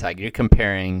 women's soccer. You're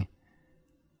comparing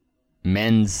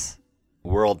men's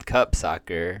World Cup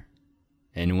soccer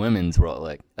and women's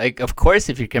World like of course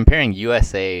if you're comparing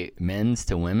USA men's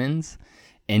to women's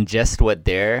and just what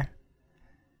they're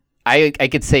I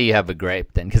could say you have a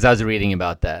gripe then because I was reading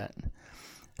about that.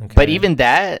 Okay. But even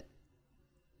that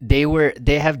they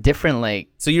have different like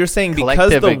so you're saying because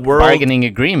collective the world bargaining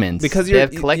agreements. because They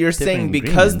have you're collective saying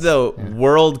because the agreements. Yeah.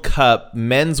 World Cup,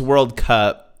 men's World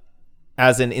Cup,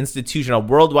 as an institution, a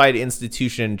worldwide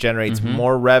institution, generates Mm-hmm.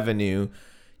 more revenue.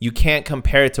 You can't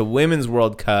compare it to women's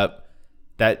World Cup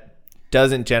that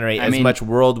doesn't generate I as mean, much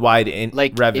worldwide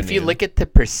like revenue. if you look at the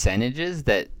percentages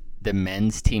that the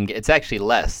men's team it's actually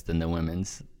less than the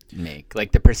women's make.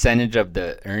 Like the percentage of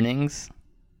the earnings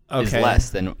is less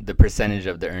than the percentage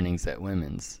of the earnings that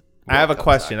women's. I have a World Cup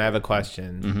question. I soccer. have a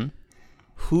question. Mm-hmm.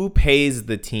 Who pays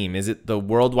the team? Is it the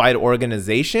worldwide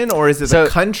organization or is it So- the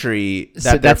country that So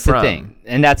they're that's from? the thing,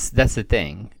 and that's the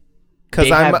thing. Because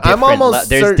They have I'm different almost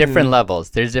there's certain. different levels.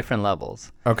 There's different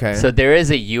levels. Okay. So there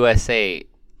is a USA,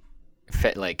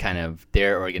 like kind of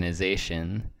their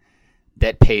organization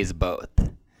that pays both.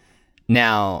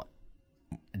 Now,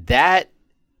 that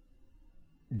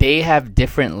they have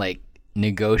different like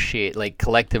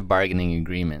collective bargaining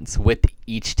agreements with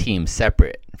each team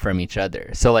separate from each other.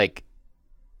 So like,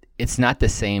 it's not the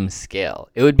same scale.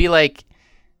 It would be like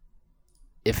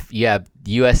if you have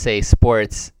USA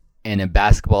Sports and a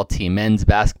basketball team, men's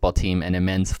basketball team, and a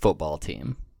men's football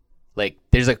team. Like,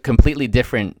 there's a completely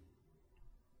different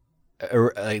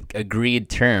agreed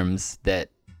terms that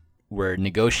were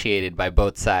negotiated by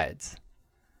both sides.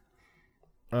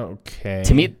 Okay.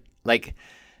 To me, like,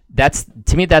 that's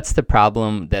the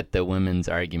problem that the women's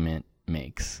argument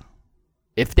makes.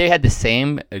 If they had the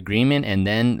same agreement and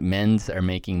then men's are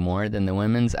making more than the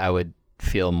women's, I would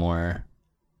feel more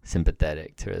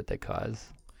sympathetic to the cause.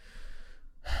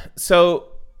 So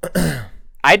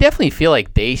I definitely feel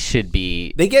like they should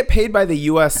be they get paid by the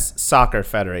U.S. Soccer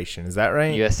Federation. Is that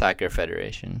right? U.S. Soccer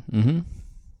Federation. Mm-hmm.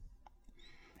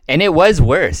 And it was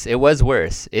worse.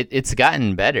 It's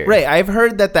gotten better. Right. I've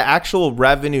heard that the actual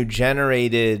revenue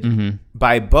generated Mm-hmm.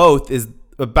 by both is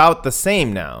about the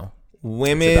same now.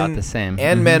 Women about the same.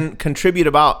 and Mhm. men contribute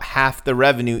about half the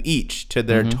revenue each to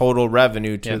their total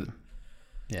revenue. Yep.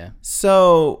 Yeah.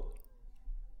 So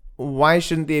why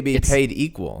shouldn't they be It's- paid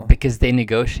equal? Because they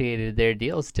negotiated their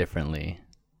deals differently.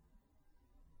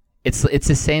 It's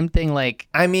the same thing. Like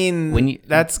I mean, when you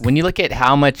look at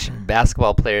how much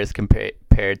basketball players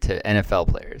compared to NFL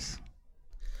players,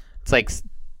 it's like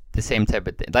the same type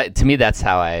of thing. Like, to me, that's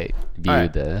how I view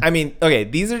Alright. the. I mean, okay,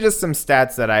 these are just some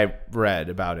stats that I read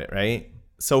about it, right?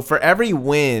 So for every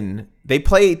win, they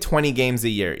play 20 games a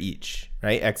year each,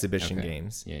 right? Exhibition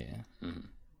games. Yeah. Mhm.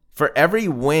 For every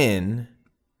win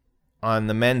on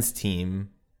the men's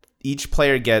team, each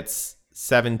player gets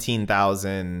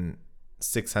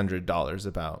 $17,600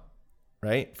 about,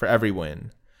 right? For every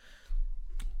win.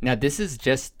 Now this is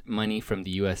just money from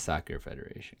the U.S. Soccer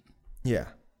Federation. Yeah.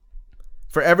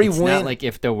 For every It's win, not like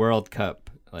if the World Cup,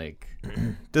 like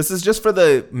this is just for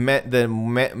the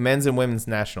men's and women's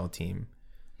national team.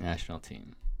 national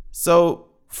team. So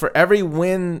for every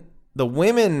win the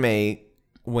women may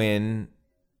win,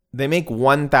 they make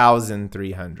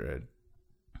 1,300.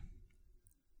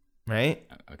 Right?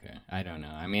 Okay, I don't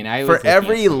know. I mean, I For was looking at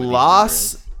every some of these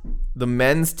loss, numbers. the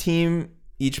men's team,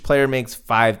 each player makes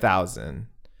 5,000.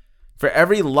 For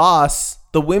every loss,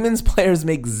 the women's players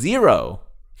make 0.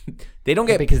 They don't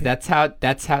get because that's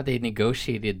how they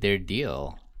negotiated their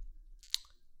deal.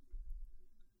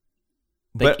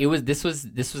 Like but this was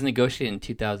negotiated in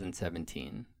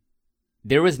 2017.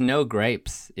 There was no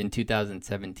gripes in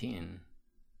 2017.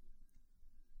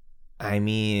 I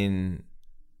mean,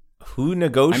 who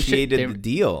negotiated the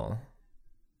deal?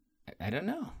 I don't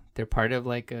know. They're part of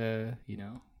like a,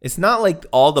 It's not like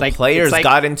all the players it's like-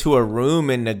 got into a room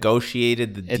and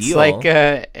negotiated the It's deal. like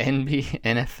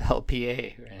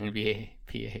NFLPA or NBA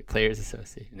PA Players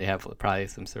Association. They have probably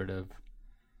some sort of.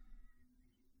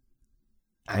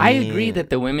 I agree mean, that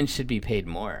the women should be paid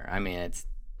more. I mean,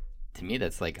 to me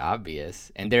that's like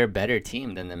obvious, and they're a better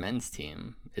team than the men's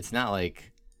team. It's not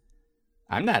like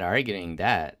I'm not arguing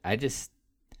that. I just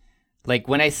like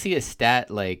when I see a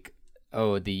stat like,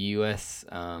 oh, the U.S.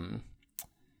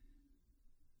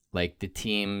 Like the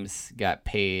teams got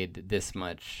paid this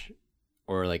much,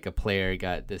 or like a player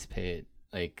got this paid,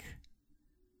 like,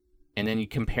 and then you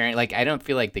compare, like, I don't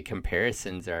feel like the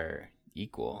comparisons are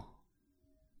equal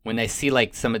when I see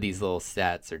like some of these little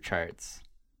stats or charts.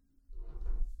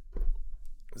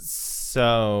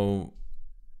 So,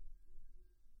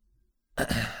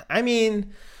 I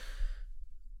mean,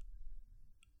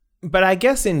 but I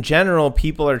guess in general,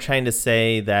 people are trying to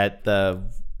say that the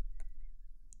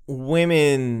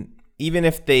women, even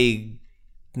if they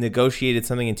negotiated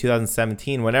something in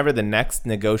 2017, whenever the next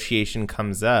negotiation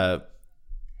comes up,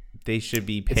 they should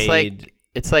be paid.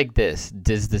 It's like this.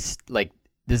 Does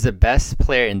the best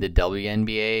player in the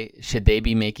WNBA, should they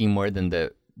be making more than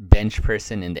the bench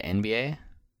person in the NBA?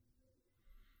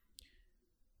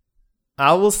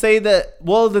 I will say that.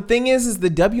 Well, the thing is the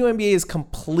WNBA is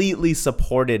completely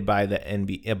supported by the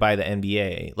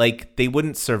NBA. Like, they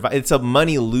wouldn't survive. It's a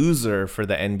money loser for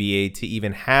the NBA to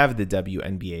even have the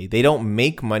WNBA. They don't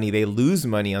make money; they lose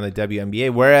money on the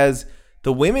WNBA. Whereas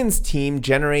the women's team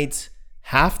generates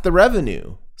half the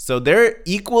revenue, so they're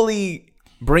equally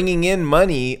bringing in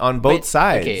money on both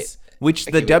sides. Okay. Which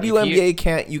the Okay, WNBA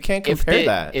can't. You can't compare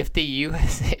that. If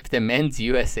the men's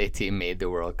USA team made the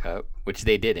World Cup, which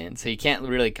they didn't, so you can't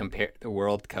really compare the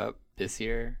World Cup this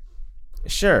year.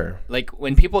 Sure. Like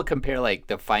when people compare like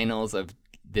the finals of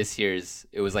this year's,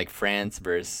 it was like France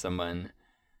versus someone,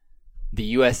 the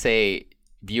USA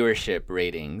viewership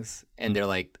ratings, and they're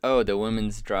like, oh, the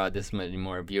women's draw this many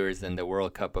more viewers than the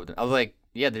World Cup of them. I was like,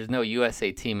 yeah, there's no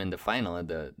USA team in the final of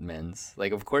the men's.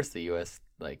 Like, of course the US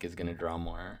like is gonna draw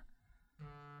more.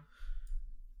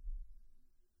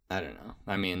 I don't know.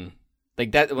 I mean,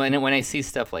 like that when I see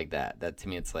stuff like that to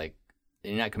me it's like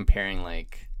you're not comparing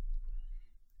like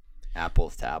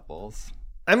apples to apples.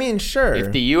 I mean, sure.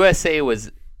 If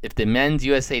the men's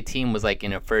USA team was like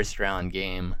in a first round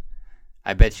game,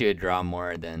 I bet you it'd draw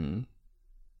more than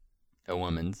a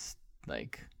women's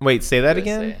like. Wait, say that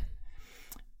USA. again?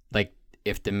 Like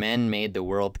if the men made the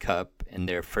World Cup in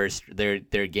their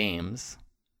games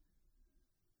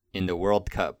in the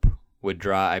World Cup would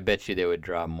draw, I bet you they would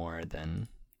draw more than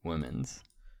women's.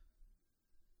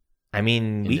 I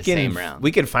mean, the same round.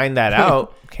 we could find that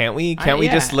out, can't we? Can't we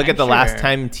yeah, just look I'm at the last sure.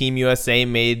 time Team USA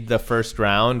made the first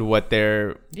round, what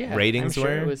their ratings I'm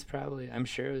sure were? I'm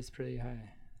sure it was pretty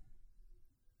high.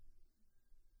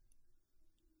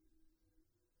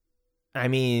 I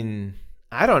mean,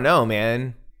 I don't know,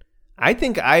 man. I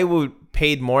think I would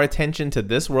paid more attention to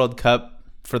this World Cup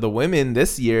for the women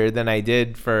this year than I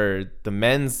did for the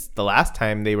men's the last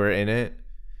time they were in it.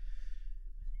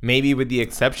 Maybe with the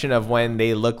exception of when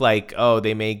they look like, oh,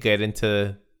 they may get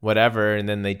into whatever, and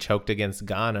then they choked against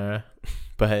Ghana.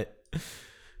 But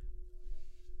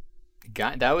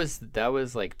That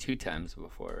was like 2 times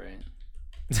before,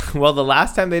 right? Well, the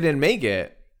last time they didn't make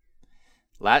it.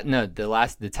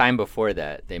 The time before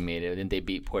that they made it, and they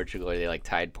beat Portugal, or they like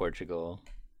tied Portugal.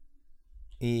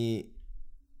 Oh,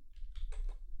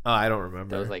 I don't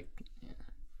remember. That was like,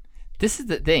 this is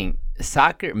the thing.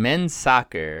 Soccer, men's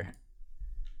soccer.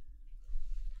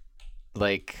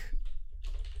 Like,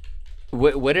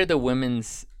 what are the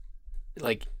women's,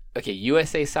 like, okay,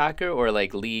 USA Soccer or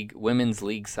like women's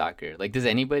league soccer? Like, does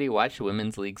anybody watch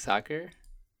women's league soccer?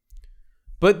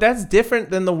 But that's different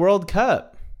than the World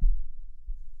Cup.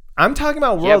 I'm talking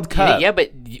about World Cup. Yeah,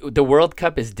 but the World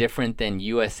Cup is different than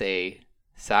USA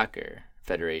Soccer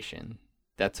Federation.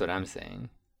 That's what I'm saying.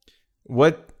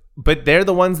 What? But they're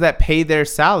the ones that pay their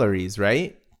salaries,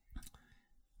 right?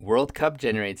 World Cup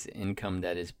generates income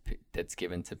that's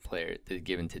given to players,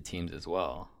 given to teams as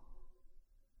well.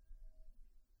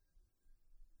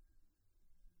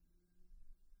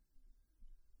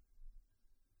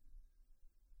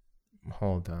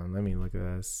 Hold on, let me look at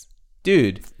this.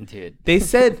 Dude, Dude. they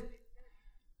said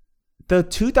the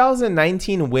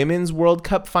 2019 Women's World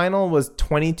Cup final was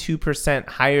 22%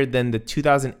 higher than the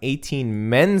 2018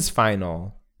 men's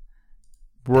final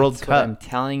World That's Cup. what I'm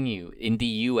telling you, in the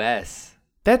U.S.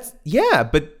 But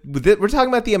we're talking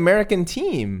about the American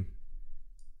team.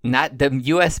 Not the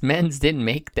U.S. men's didn't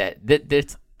make that. They're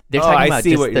Oh, talking I about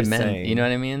see just what the you're men. saying. You know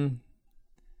what I mean?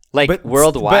 Like But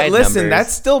worldwide. But listen, numbers.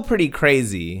 that's still pretty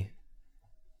crazy.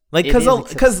 Like, It is,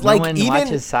 because no like one even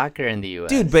watches soccer in the U.S.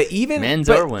 dude, but even men's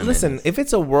but or women's. listen, if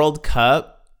it's a World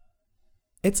Cup,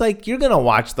 it's like you're gonna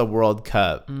watch the World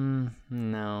Cup.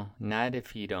 No, not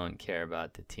if you don't care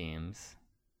about the teams.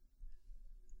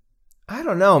 I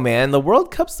don't know, man. The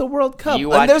World Cup's the World Cup. You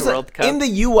watch there's World Cup? in the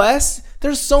U.S.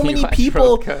 There's so You many watch people,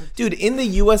 World Cup? dude. In the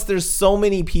U.S., there's so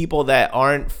many people that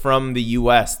aren't from the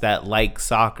U.S. that like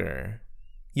soccer.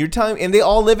 You're telling, and they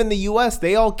all live in the U.S.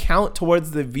 They all count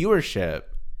towards the viewership,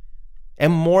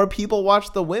 and more people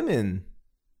watch the women.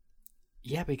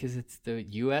 Yeah, because it's the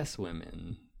U.S.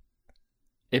 women.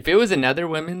 If it was another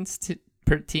women's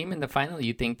per team in the final,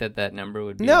 you think that number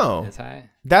would be No. as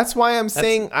high? That's why I'm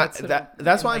saying that's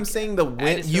that's why I'm like, saying the I just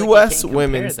feel like you U.S. can't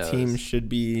women's compare team those. should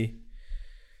be,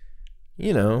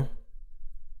 you know.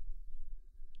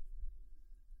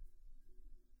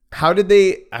 How did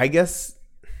they? I guess.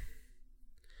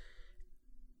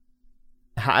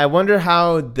 I wonder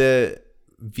how the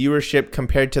viewership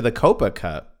compared to the Copa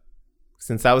Cup,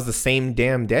 since that was the same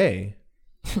damn day,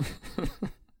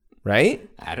 right?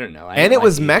 I don't know. And it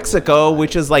was Mexico,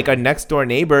 which is like a next door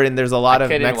neighbor, and there's a lot of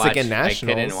Mexican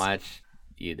nationals. I couldn't watch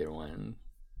either one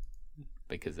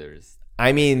because there's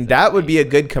I mean, that would be a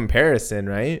good comparison,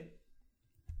 right?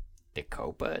 the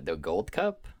Copa, the Gold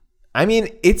Cup. I mean,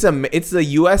 it's the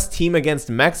U.S. team against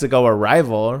Mexico, a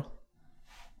rival.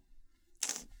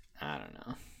 I don't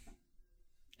know.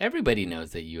 Everybody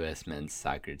knows that U.S. men's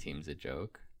soccer team's a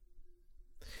joke.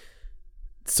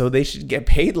 So they should get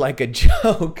paid like a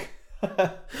joke.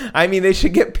 I mean, they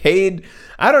should get paid.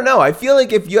 I don't know. I feel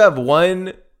like if you have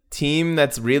one team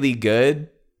that's really good,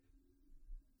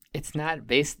 It's not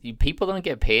based. People don't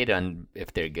get paid on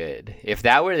if they're good. If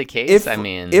that were the case, if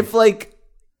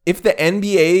the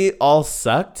NBA all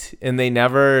sucked and they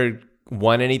never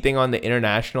won anything on the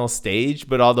international stage,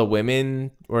 but all the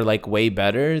women were like way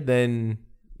better, then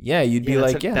yeah, you'd be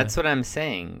like, yeah. That's what I'm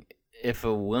saying. If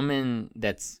a woman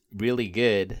that's really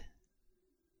good,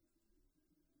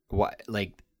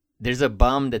 like there's a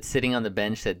bum that's sitting on the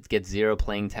bench that gets zero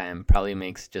playing time, probably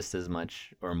makes just as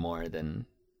much or more than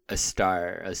a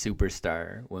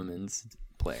superstar women's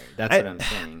player. That's what I'm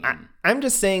saying. I'm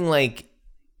just saying, like,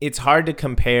 it's hard to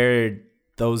compare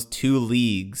those two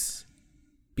leagues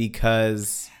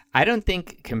because I don't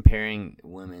think comparing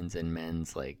women's and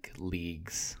men's like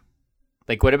leagues.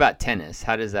 Like, what about tennis?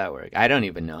 How does that work? I don't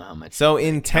even know how much. So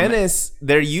in tennis,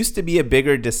 there used to be a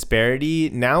bigger disparity.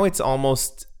 Now it's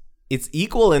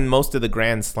equal in most of the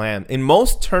Grand Slam. In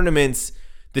most tournaments,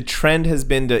 the trend has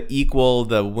been to equal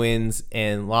the wins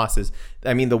and losses.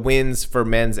 I mean, the wins for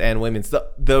men's and women's.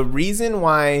 The reason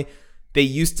why they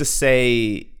used to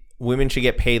say women should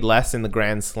get paid less in the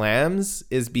Grand Slams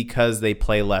is because they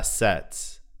play less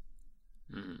sets.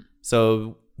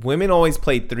 So women always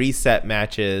play 3-set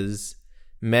matches.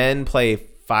 Men play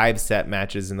 5-set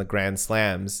matches in the Grand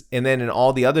Slams. And then in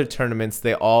all the other tournaments,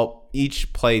 they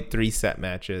each play 3-set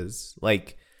matches.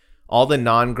 Like, all the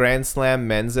non-Grand Slam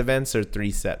men's events are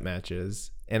 3-set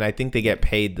matches. And I think they get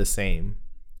paid the same.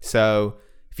 So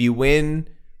if you win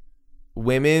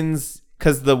women's,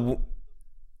 because the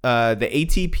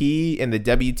ATP and the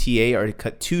WTA are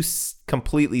two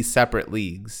completely separate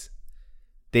leagues.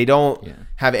 They don't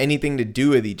have anything to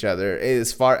do with each other.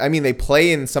 They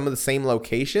play in some of the same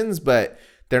locations, but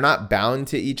they're not bound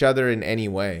to each other in any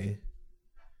way.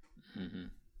 Mm-hmm.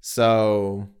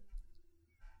 So,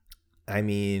 I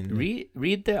mean,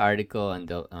 Read the article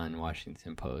on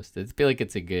Washington Post. I feel like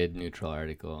it's a good neutral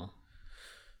article.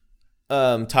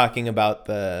 talking about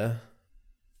the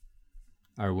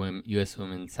Are U.S.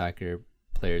 women's soccer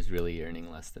players really earning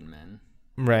less than men?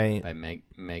 right. By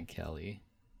Meg Kelly,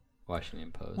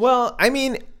 Washington Post. Well, I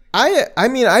mean,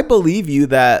 I believe you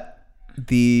that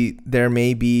there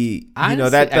may be Honestly,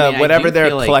 that I whatever do their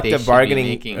feel like they collective should be bargaining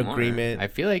making more. agreement. I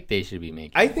feel like they should be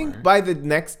making. I think more. by the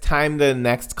next time the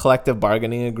next collective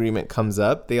bargaining agreement comes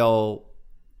up, they'll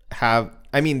have.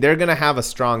 I mean, they're gonna have a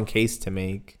strong case to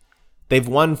make. They've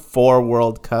won 4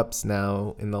 World Cups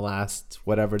now in the last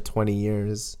 20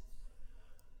 years.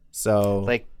 So,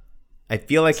 like, I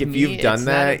feel like to if me, you've done it's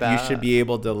not that, you about- should be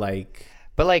able to like.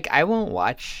 but like, I won't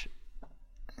watch.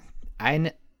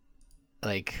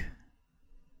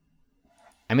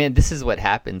 I mean, this is what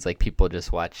happens. Like, people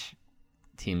just watch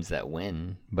teams that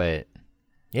win. But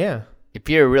Yeah. if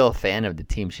you're a real fan of the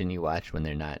team, shouldn't you watch when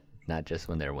they're not just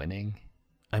when they're winning?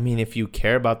 I mean, if you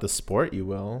care about the sport, you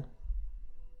will.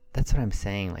 That's what I'm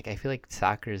saying. Like, I feel like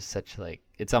soccer is such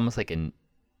it's almost like a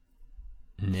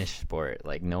niche sport.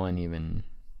 Like, no one even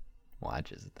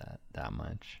watches that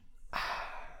much.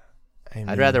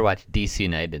 I'd rather watch DC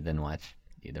United than watch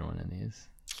either one of these.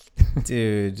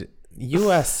 Dude,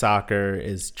 U.S. soccer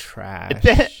is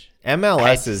trash. I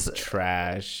MLS just- is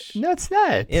trash. No, it's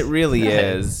not. It really It's not.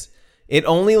 is. It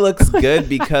only looks good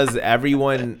because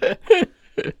everyone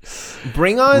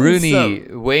bring on Rooney,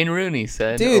 some- Wayne Rooney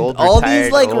said, Dude, old all these,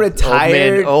 retired- like, old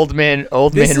retired- old man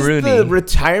This is Rooney, the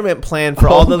retirement plan for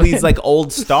all of these like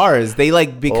old stars. They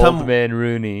like become. old man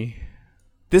Rooney.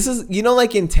 This is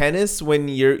like in tennis when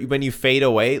you fade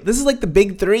away. This is like the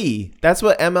big 3. That's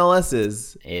what MLS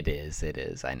is. It is.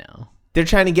 I know. They're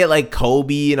trying to get like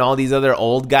Kobe and all these other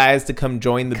old guys to come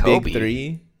join the Kobe? big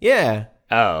 3. Yeah.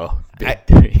 Oh, big I-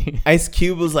 3. Ice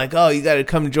Cube was like, "Oh, you got to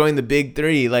come join the big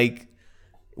 3." Like,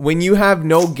 when you have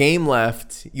no game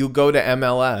left, you go to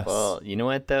MLS. Well, you know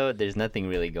what though? There's nothing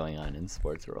really going on in the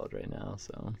sports world right now,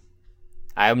 so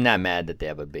I'm not mad that they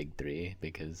have a big 3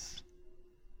 because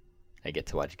I get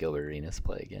to watch Gilbert Arenas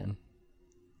play again.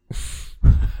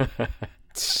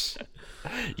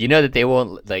 You know that they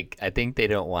won't I think they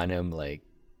don't want him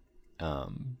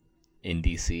in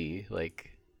DC.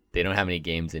 Like, they don't have any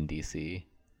games in DC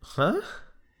Huh?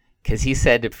 because he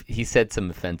said some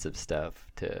offensive stuff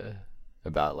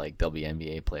about like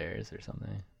WNBA players or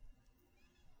something.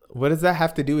 What does that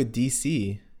have to do with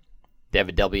DC? They have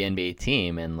a WNBA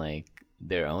team and like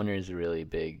their owner's really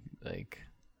big. Like,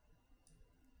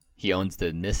 he owns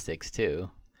the Mystics too.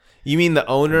 You mean the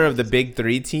owner of the big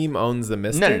 3 team owns the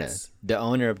Mystics? No. The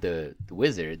owner of the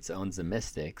Wizards owns the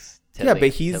Mystics. Yeah, but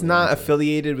he's Telly not owns it.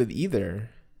 affiliated with either.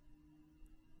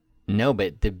 No,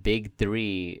 but the big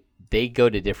 3, they go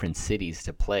to different cities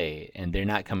to play, and they're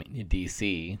not coming to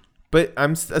DC. But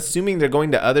I'm assuming they're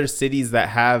going to other cities that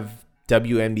have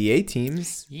WNBA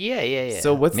teams. Yeah.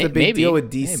 So what's the big deal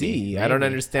with DC? Maybe. I don't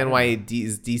understand why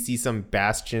is DC some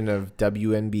bastion of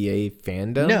WNBA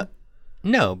fandom?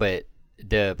 No, but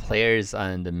the players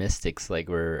on the Mystics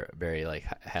were very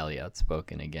highly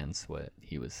outspoken against what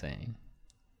he was saying.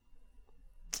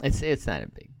 It's not a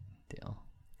big deal.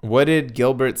 What did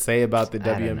Gilbert say about the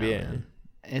I don't know, WNBA? man.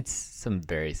 It's some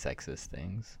very sexist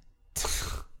things.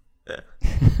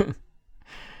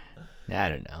 I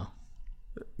don't know.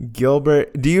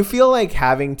 Gilbert, do you feel like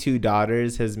having 2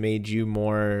 daughters has made you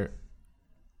more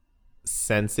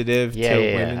sensitive to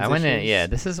women's I want to. issues? Yeah,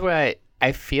 this is where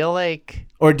I feel like.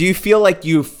 Or do you feel like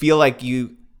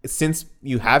you since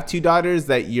you have 2 daughters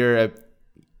that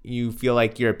you feel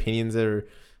like your opinions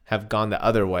have gone the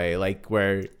other way, like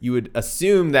where you would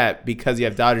assume that because you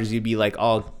have daughters you'd be like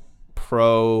all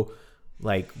pro,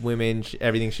 like women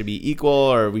everything should be equal,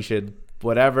 or we should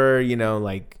whatever,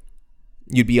 like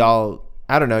you'd be all,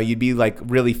 I don't know, you'd be like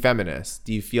really feminist.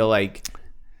 Do you feel like?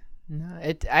 No,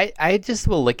 I just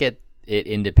will look at it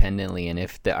independently, and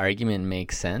if the argument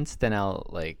makes sense, then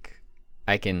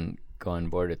I can go on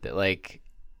board with it. Like,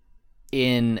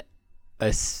 in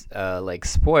a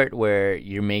sport where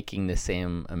you're making the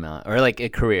same amount, or like a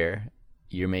career,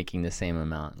 you're making the same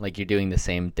amount, like you're doing the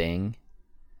same thing,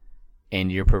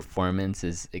 and your performance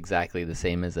is exactly the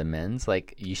same as a men's,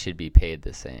 like you should be paid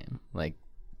the same. Like,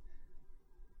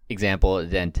 example, a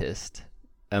dentist,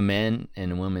 a man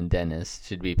and a woman dentist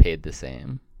should be paid the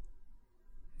same.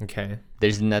 Okay.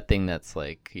 There's nothing that's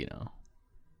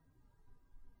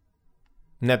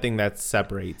Nothing that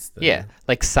separates them. yeah,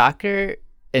 like soccer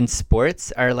and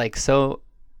sports are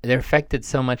they're affected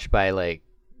so much by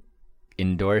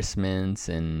endorsements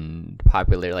and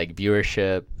popular like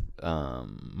viewership,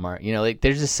 like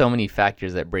there's just so many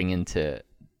factors that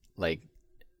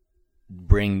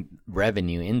bring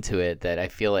revenue into it that I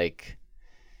feel like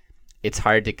it's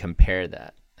hard to compare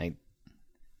that. Like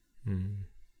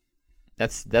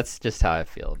that's just how I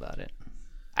feel about it.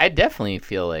 I definitely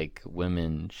feel like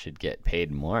women should get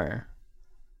paid more.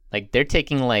 Like they're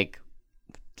taking like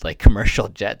commercial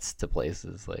jets to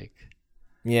places like.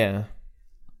 Yeah.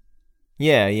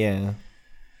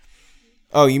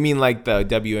 Oh, you mean like the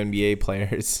WNBA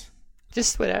players?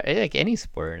 Just whatever, like any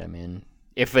sport. I mean,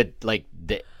 if it like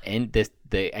the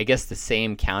I guess the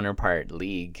same counterpart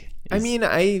league. I mean,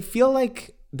 I feel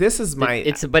like this is my.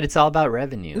 But it's all about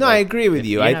revenue. No, like, I agree with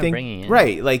you. I think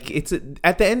right. Like it's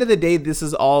at the end of the day, this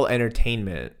is all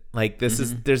entertainment. Like this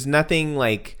is there's nothing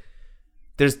like.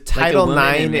 There's Title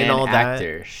IX and all that.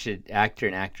 Actor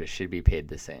and actress should be paid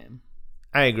the same.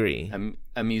 I agree.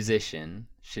 A musician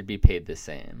should be paid the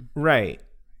same. Right.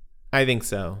 I think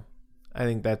so. I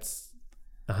think that's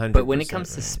 100%. But when it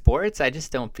comes to sports, I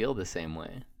just don't feel the same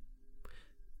way.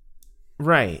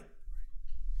 Right.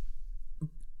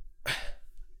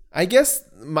 I guess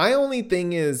my only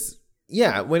thing is,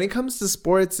 yeah, when it comes to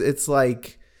sports, it's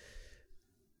like,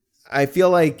 I feel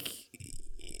like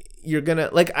you're gonna,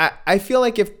 like, I feel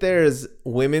like if there's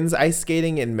women's ice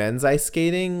skating and men's ice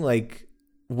skating, like,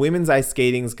 women's ice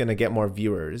skating is gonna get more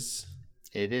viewers.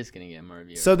 It is gonna get more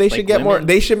viewers. So they should get more.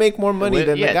 They should make more money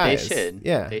than the guys. They should.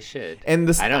 Yeah, they should. And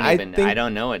this, I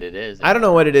don't know what it is. I don't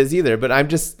know what it is either. But I'm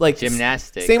just like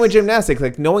gymnastics. Same with gymnastics.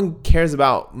 Like no one cares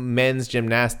about men's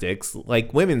gymnastics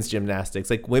like women's gymnastics.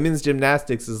 Like women's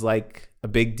gymnastics is like a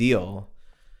big deal.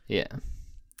 Yeah.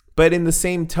 But in the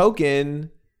same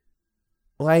token,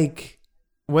 like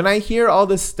when I hear all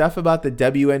this stuff about the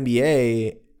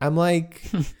WNBA, I'm like.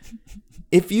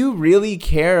 If you really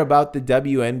care about the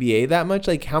WNBA that much,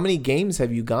 like how many games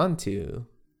have you gone to?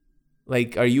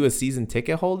 Like, are you a season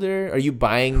ticket holder? Are you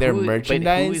buying their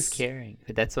merchandise? But who is caring?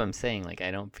 But that's what I'm saying. Like,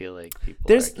 I don't feel like people.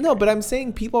 But I'm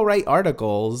saying people write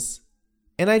articles,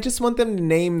 and I just want them to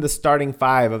name the starting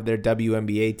 5 of their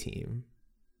WNBA team.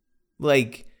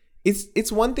 Like,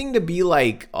 it's one thing to be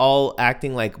like all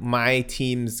acting like my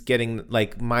team's getting,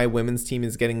 like my women's team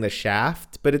is getting the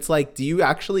shaft, but it's like, do you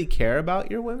actually care about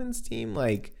your women's team?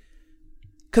 Like,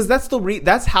 because that's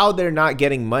that's how they're not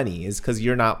getting money, is because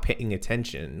you're not paying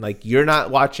attention. Like you're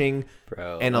not watching.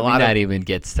 Bro, and let me not even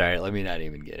get started. Let me not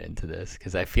even get into this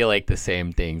because I feel like the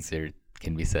same things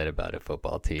can be said about a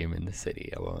football team in the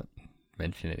city. I won't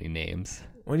mention any names.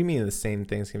 What do you mean the same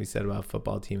things can be said about a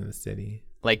football team in the city?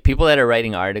 Like people that are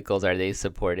writing articles, are they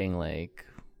supporting like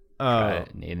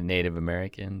Native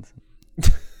Americans?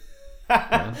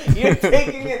 You're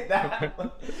taking it that way.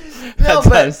 That's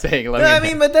what I'm saying.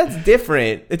 But that's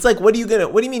different. It's like, what do you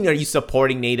mean? Are you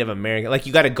supporting Native American? Like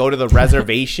you got to go to the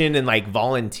reservation and like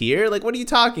volunteer? Like, what are you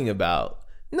talking about?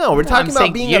 No, we're talking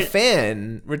about being a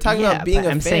fan. We're talking about being a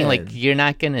fan. I'm saying like you're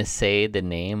not going to say the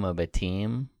name of a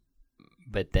team,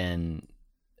 but then,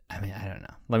 I mean, I don't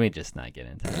know. Let me just not get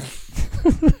into it.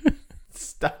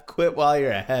 Stop, quit while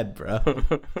you're ahead, bro.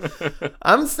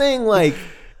 I'm saying like.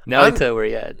 Naruto, where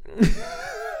you at?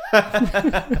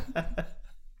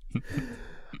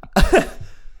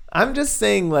 I'm just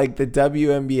saying like the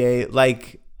WNBA,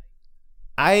 like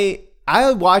I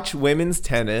watch women's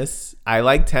tennis. I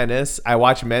like tennis. I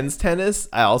watch men's tennis.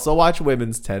 I also watch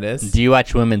women's tennis. Do you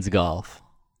watch women's golf?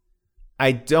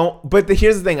 I don't, but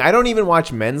here's the thing. I don't even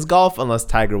watch men's golf unless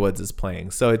Tiger Woods is playing.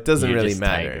 So it doesn't really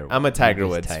matter. I'm a Tiger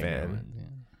Woods fan. Yeah.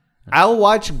 I'll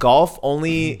watch golf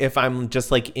only if I'm just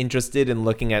like interested in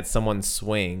looking at someone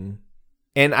swing.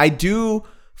 And I do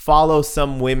follow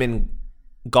some women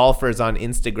golfers on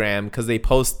Instagram because they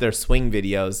post their swing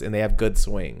videos and they have good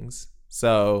swings.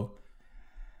 So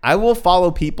I will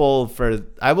follow people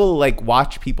I will like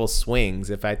watch people's swings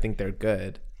if I think they're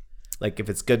good. Like if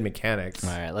it's good mechanics. All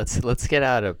right, let's get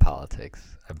out of politics.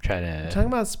 I'm talking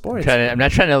about sports. I'm not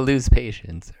trying to lose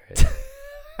patience.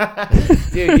 Right?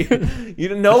 Dude,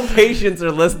 you no patience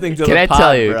are listening to Can the I pod,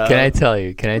 tell you? bro. Can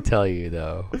I tell you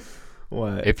though?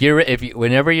 What?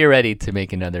 Whenever you're ready to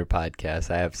make another podcast,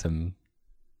 I have some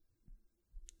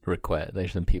requests.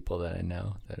 There's some people that I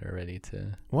know that are ready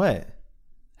to. What?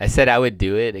 I said I would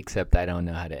do it, except I don't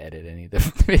know how to edit any of the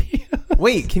videos.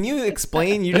 Wait, can you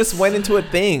explain? You just went into a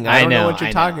thing. I don't know what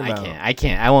you're talking about. I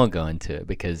can't. I won't go into it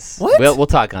because what? We'll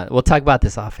talk about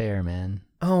this off air, man.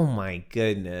 Oh my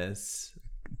goodness!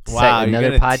 Wow,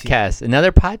 another podcast.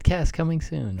 Another podcast coming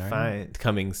soon. Right? Fine,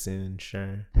 coming soon.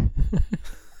 Sure.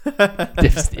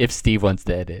 if Steve wants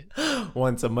to edit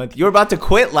once a month, you were about to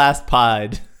quit last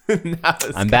pod.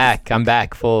 I'm back. I'm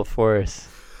back full force.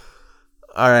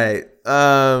 All right.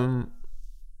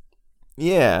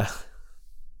 Yeah.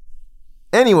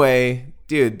 Anyway,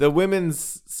 dude, the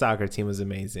women's soccer team was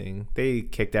amazing. They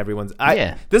kicked everyone's.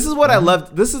 Yeah. This is what I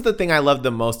loved. This is the thing I loved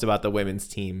the most about the women's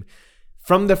team.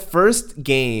 From the first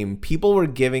game, people were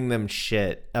giving them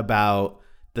shit about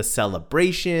the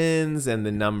celebrations and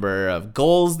the number of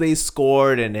goals they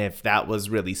scored and if that was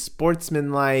really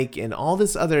sportsmanlike and all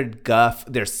this other guff.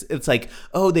 It's like,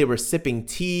 oh, they were sipping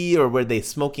tea, or were they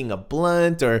smoking a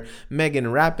blunt, or Megan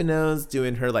Rapinoe's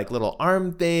doing her like little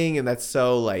arm thing, and that's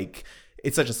so like,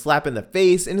 it's such a slap in the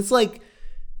face. And it's like,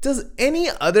 does any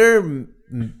other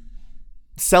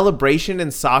celebration in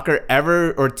soccer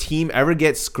ever, or team ever,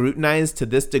 get scrutinized to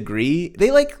this degree? They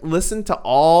like listened to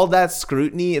all that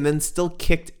scrutiny and then still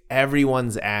kicked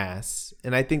everyone's ass,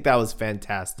 and I think that was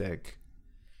fantastic.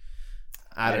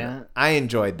 I don't know. I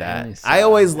enjoyed that. I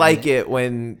always like it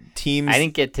when teams. I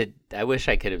didn't get to. I wish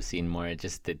I could have seen more. It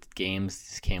just the games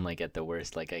just came like at the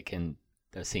worst. Like I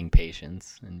was seeing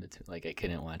patience in between. Like I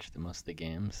couldn't watch the most of the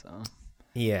games. So.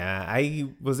 Yeah, I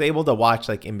was able to watch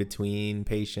like in between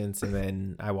patience, and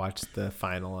then I watched the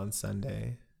final on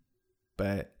Sunday.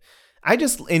 But I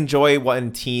just enjoy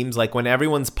when teams, like when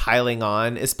everyone's piling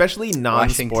on, especially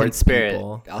non-sports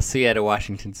people. I'll see you at a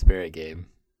Washington Spirit game.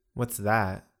 What's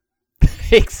that?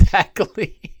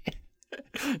 Exactly.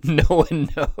 No one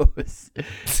knows.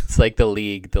 It's like the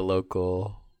league, the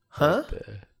local. Huh?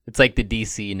 It's like the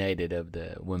DC United of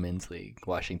the women's league,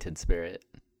 Washington Spirit.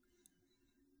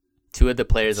 2 of the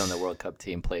players on the World Cup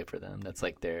team play for them. That's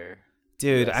like their.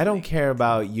 Dude, US I don't league. care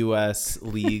about U.S.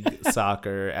 League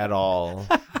soccer at all.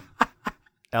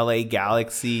 LA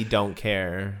Galaxy, don't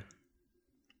care.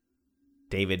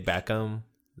 David Beckham,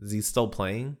 is he still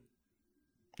playing?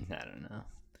 I don't know.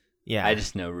 Yeah, I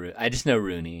just know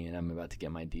Rooney, and I'm about to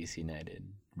get my DC United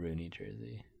Rooney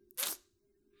jersey.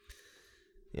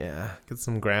 Yeah, get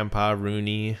some Grandpa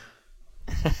Rooney.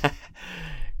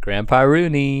 Grandpa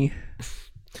Rooney.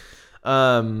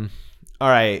 All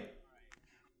right.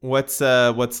 What's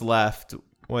left?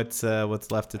 What's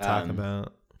left to talk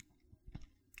about?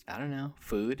 I don't know.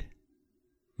 Food,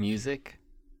 music.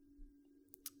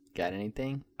 Got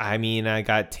anything? I mean, I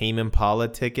got Tame Impala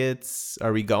tickets.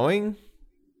 Are we going?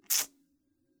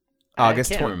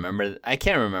 August. I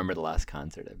can't remember the last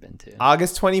concert I've been to.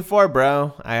 August 24,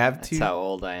 bro. I have That's two. how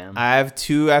old I am. I have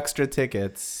 2 extra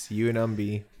tickets. You and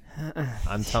Umbi.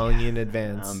 I'm telling you in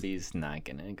advance. Umbi's not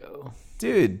gonna go.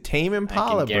 Dude, Tame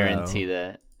Impala, I can guarantee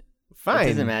that. Fine.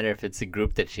 It doesn't matter if it's a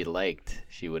group that she liked.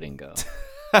 She wouldn't go.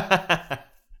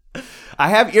 I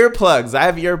have earplugs.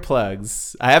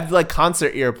 I have like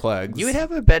concert earplugs. You would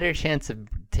have a better chance of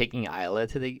taking Isla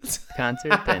to the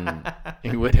concert than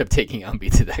you would have taking Umbi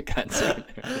to that concert.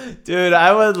 Dude,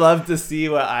 I would love to see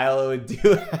what Isla would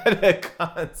do at a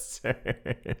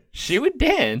concert. She would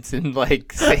dance and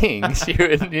like sing. She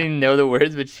wouldn't even know the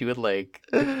words, but she would like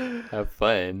have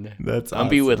fun. That's Umbi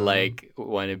awesome. would like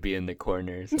want to be in the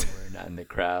corner somewhere, not in the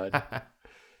crowd.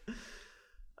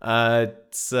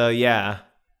 So yeah,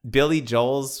 Billy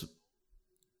Joel's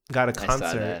got a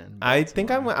concert. I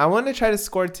think I want to try to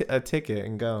score a ticket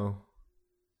and go.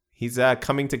 He's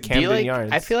coming to Camden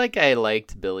Yards. I feel like I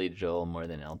liked Billy Joel more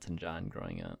than Elton John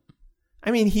growing up.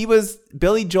 I mean,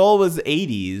 Billy Joel was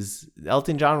 80s.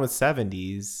 Elton John was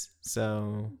 70s.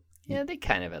 So Yeah, they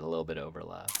kind of had a little bit of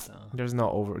overlap. So there's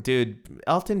no dude.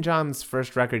 Elton John's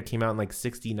first record came out in like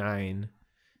 69.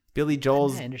 Billy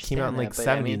Joel's came out in like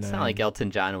 79. I mean, it's not like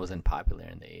Elton John wasn't popular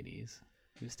in the 80s.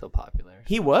 He was still popular.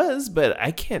 He was, but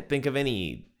I can't think of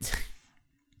any.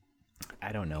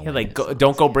 I don't know. Yeah, like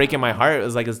Don't Go Breaking My Heart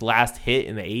was like his last hit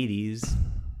in the 80s.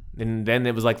 And then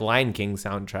it was like Lion King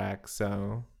soundtrack.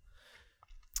 So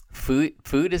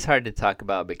food is hard to talk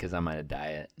about because I'm on a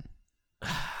diet.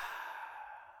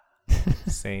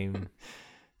 Same.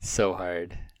 So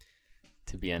hard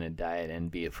to be on a diet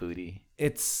and be a foodie.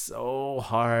 It's so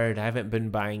hard. I haven't been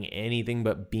buying anything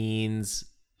but beans,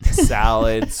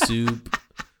 salad, soup,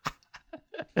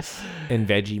 and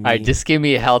veggie meat. All right, just give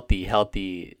me a healthy.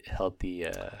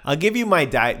 I'll give you my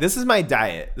diet. This is my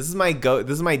diet. This is my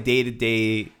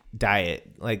day-to-day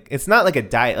diet. Like, it's not like a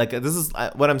diet. Like, this is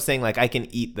what I'm saying. Like, I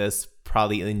can eat this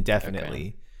probably indefinitely.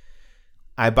 Okay.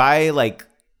 I buy like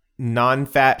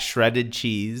non-fat shredded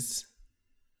cheese.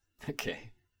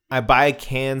 Okay. I buy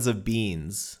cans of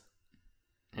beans.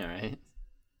 All right.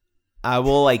 I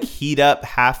will like heat up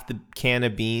half the can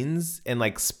of beans and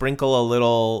like sprinkle a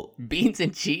little beans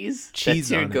and cheese. Cheese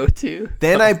That's your on go-to.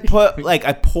 Then I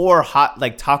pour hot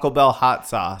like Taco Bell hot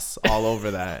sauce all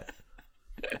over that.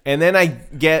 And then I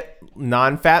get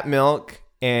non-fat milk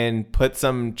and put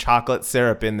some chocolate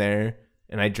syrup in there,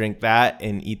 and I drink that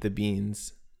and eat the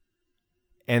beans.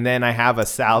 and then I have a Oh my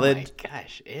salad.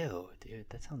 gosh, ew, dude,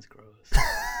 that sounds gross.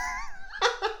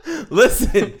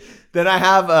 Listen, then I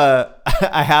have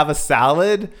a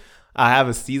salad. I have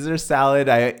a Caesar salad.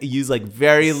 I use like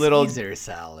very little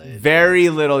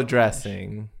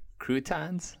dressing.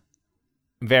 Croutons?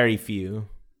 Very few.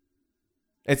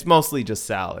 It's mostly just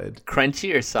salad.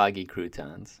 Crunchy or soggy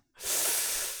croutons?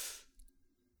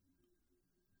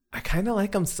 I kind of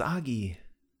like them soggy.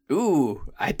 Ooh,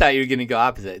 I thought you were gonna go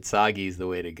opposite. Soggy is the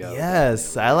way to go.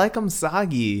 Yes, I like them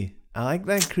soggy. I like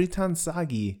that crouton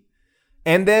soggy.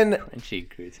 And then, Crunchy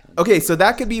croutons. okay, so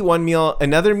that could be one meal.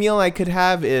 Another meal I could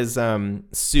have is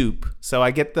soup. So I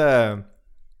get the,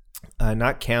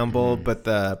 not Campbell, but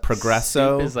the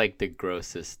Progresso. Soup is like the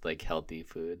grossest, like healthy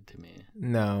food to me.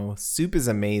 No, soup is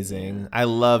amazing. I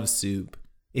love soup.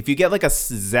 If you get like a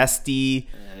zesty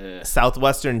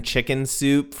Southwestern chicken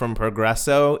soup from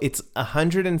Progresso, it's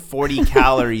 140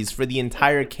 calories for the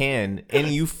entire can, and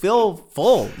you feel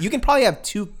full. You can probably have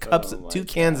two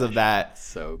cans of that.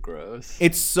 So gross.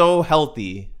 It's so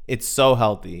healthy. It's so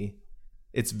healthy.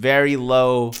 It's very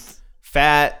low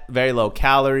fat, very low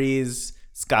calories.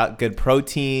 It's got good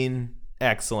protein.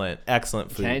 Excellent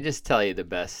food. Can I just tell you the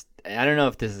best? I don't know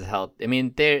if this is health. I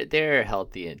mean, they're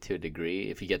healthy to a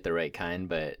degree if you get the right kind,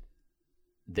 but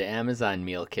the Amazon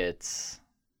meal kits,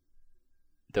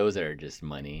 those are just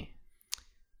money.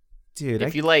 Dude,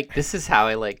 If you like, this is how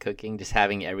I like cooking, just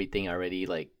having everything already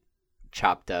like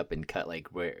chopped up and cut like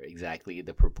where exactly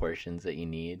the proportions that you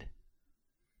need.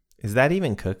 is that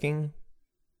even cooking?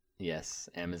 Yes,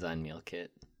 Amazon meal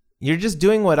kit. You're just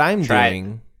doing what I'm Try it.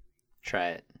 doing. Try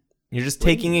it. You're just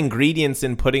taking ingredients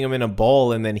and putting them in a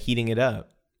bowl and then heating it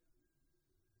up.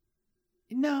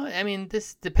 No, I mean,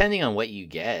 this depending on what you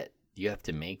get, you have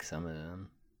to make some of them.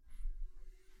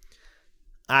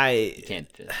 You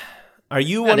can't just. Are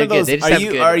you No, one they're of good. those? They just Are have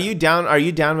you good- are you down? Are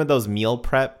you down with those meal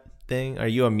prep thing? Are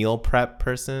you a meal prep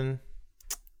person?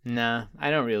 Nah,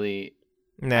 I don't really.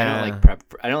 Nah, I don't like prep.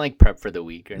 I don't like prep for the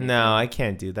week or anything. No, I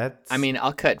can't do that. I mean,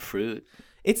 I'll cut fruit.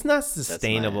 it's not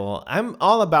sustainable. I'm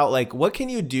all about like, what can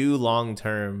you do long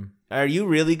term? Are you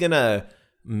really gonna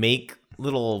make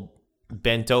little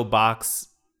bento box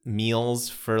meals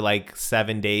for like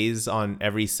 7 days on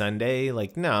every Sunday?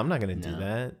 Like, no, I'm not gonna do No.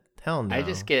 that. Hell no. I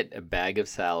just get a bag of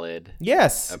salad,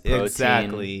 yes, a protein,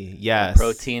 exactly. Yes,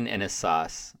 protein, and a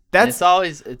sauce. And it's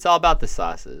all about the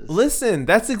sauces. Listen,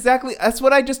 that's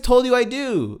what I just told you I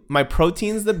do. My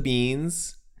protein's the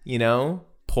beans,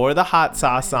 pour the hot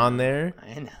sauce on there.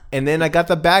 I know. And then I got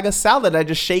the bag of salad. I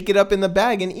just shake it up in the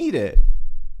bag and eat it.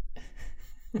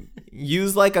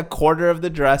 Use like a quarter of the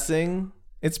dressing.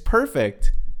 It's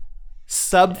perfect.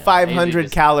 Sub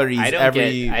 500 calories I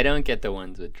don't get the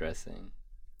ones with dressing.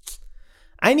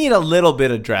 I need a little bit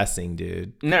of dressing,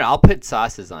 dude. No, I'll put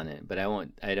sauces on it, but I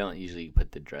won't. I don't usually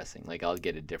put the dressing. Like I'll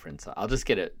get a different sauce. I'll just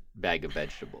get a bag of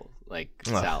vegetables, like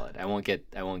salad. I won't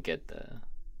get the.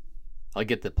 I'll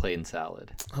get the plain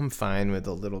salad. I'm fine with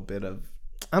a little bit of.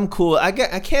 I'm cool. I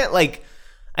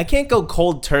can't go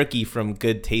cold turkey from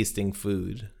good tasting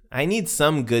food. I need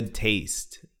some good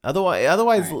taste.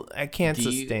 Otherwise, Right. I can't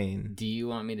sustain. Do you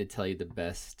want me to tell you the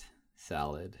best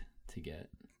salad to get?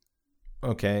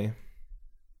 Okay.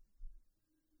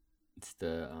 It's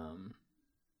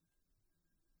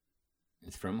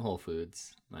it's from Whole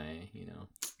Foods.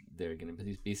 They're gonna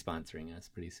be sponsoring us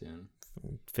pretty soon.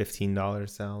 $15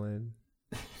 salad.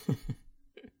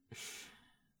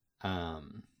 How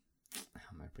am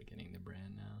I forgetting the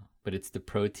brand now? But it's the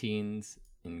proteins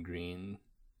in green.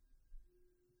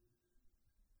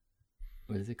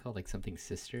 What is it called? Like something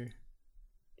sister?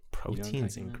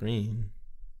 Proteins talking in about? green.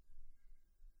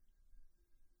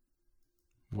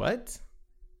 What?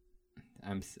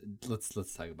 Let's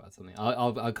talk about something.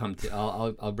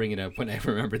 I'll bring it up when I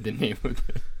remember the name of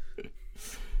it.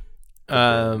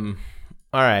 All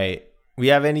right. We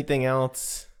have anything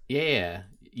else? Yeah.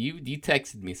 You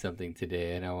texted me something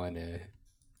today, and I want to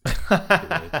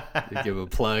give a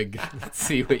plug. Let's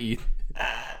see what you.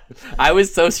 I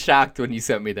was so shocked when you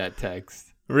sent me that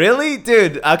text. Really?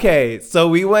 Dude, okay. So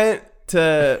we went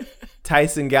to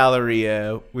Tyson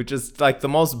Galleria, which is like the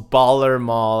most baller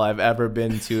mall I've ever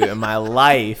been to in my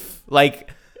life. Like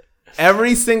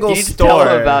every single Can you store.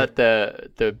 tell about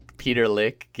the Peter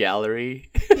Lick gallery?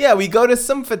 Yeah, we go to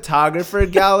some photographer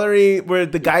gallery where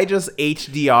the guy just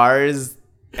HDRs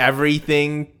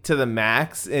everything to the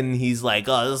max, and he's like,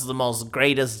 "Oh, this is the most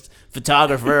greatest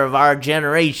photographer of our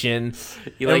generation."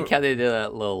 You like how they did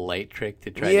that little light trick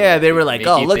to try? Yeah, to they were like, make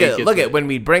 "Oh, you look think at it's when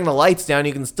we bring the lights down,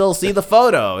 you can still see the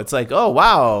photo." It's like, "Oh,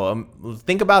 wow.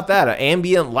 Think about that,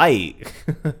 ambient light."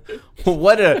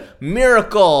 What a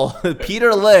miracle.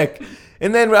 Peter Lick.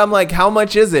 And then I'm like, how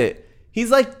much is it?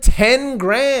 He's like 10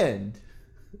 grand.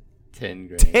 10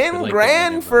 grand. 10 But, like, the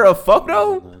grand minimum. for a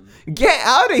photo? Minimum. Get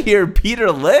out of here,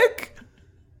 Peter Lick.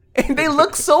 And they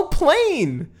look so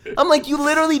plain. I'm like, you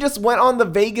literally just went on the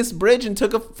Vegas bridge and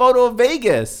took a photo of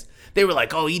Vegas. They were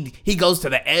like, oh, he goes to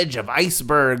the edge of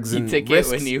icebergs He and took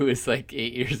risks. it when he was like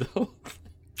 8 years old.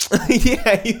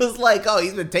 Yeah, he was like, oh,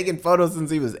 he's been taking photos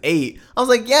since he was 8. I was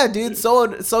like, yeah, dude, so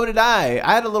did I.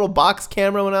 I had a little box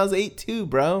camera when I was 8 too,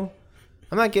 bro.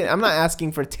 I'm not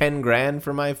asking for 10 grand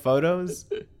for my photos.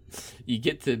 You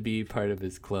get to be part of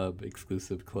his club,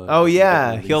 exclusive club. Oh yeah,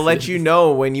 Releases. he'll let you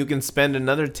know when you can spend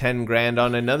another 10 grand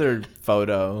on another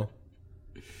photo.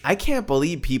 I can't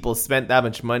believe people spent that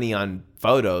much money on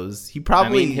photos. He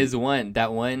probably I mean,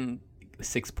 that one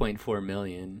 6.4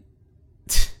 million.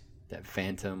 That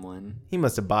Phantom one. he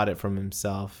must have bought it from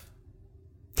himself.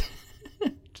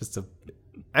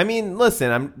 I mean,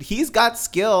 listen, he's got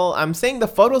skill. I'm saying the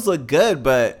photos look good,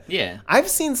 but Yeah. I've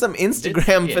seen some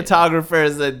Instagram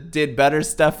photographers that did better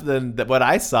stuff than what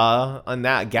I saw on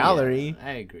that gallery. Yeah,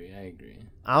 I agree.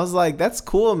 I was like, that's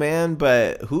cool, man,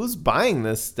 but who's buying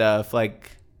this stuff?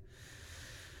 Like,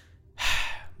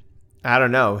 I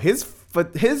don't know. His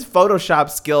Photoshop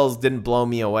skills didn't blow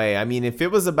me away. I mean, if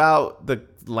it was about the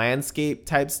landscape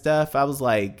type stuff, I was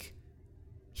like,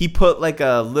 he put like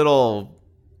a little,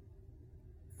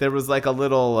 there was like a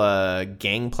little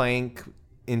gangplank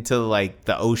into like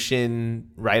the ocean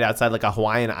right outside like a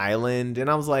Hawaiian island. And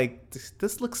I was like,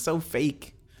 this looks so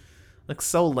fake. Looks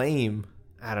so lame.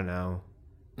 I don't know.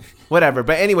 Whatever.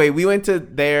 But anyway, we went to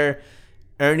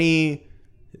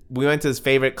we went to his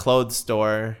favorite clothes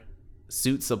store,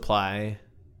 Suit Supply.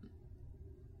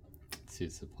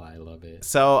 Suit Supply, love it.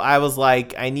 So I was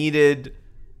like, I needed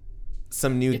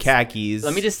some new khakis.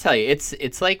 Let me just tell you,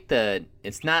 it's like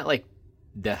it's not like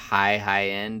the high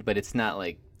end, but it's not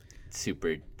like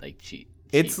super like cheap.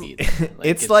 It's either.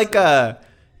 it's like the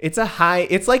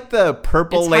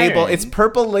purple It's label. higher It's end.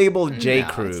 purple label J. No,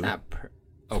 Crew. It's not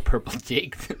Purple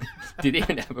Jake. Do they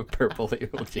even have a purple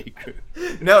label J. Crew?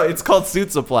 No, it's called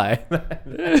Suit Supply.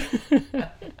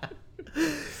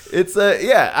 It's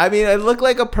I mean, it looked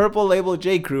like a purple label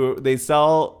J. Crew. They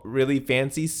sell really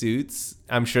fancy suits.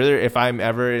 I'm sure if I'm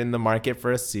ever in the market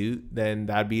for a suit, then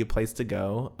that'd be a place to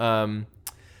go.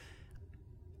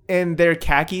 And their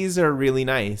khakis are really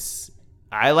nice.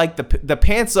 I like the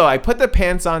pants. So I put the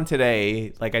pants on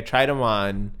today. Like, I tried them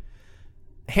on.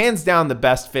 Hands down, the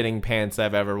best fitting pants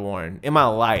I've ever worn in my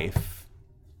life.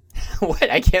 What?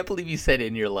 I can't believe you said it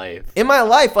in your life. In my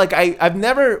life, like I've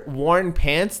never worn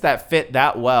pants that fit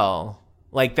that well.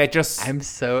 Like that just I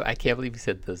can't believe you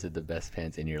said those are the best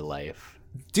pants in your life.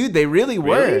 Dude, they really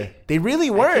were. Really? They really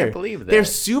were. I can't believe that. They're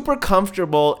super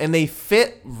comfortable and they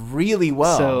fit really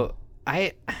well. So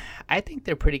I think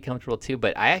they're pretty comfortable too,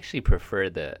 but I actually prefer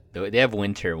they have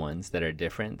winter ones that are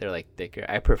different. They're like thicker.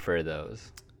 I prefer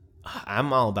those.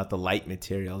 I'm all about the light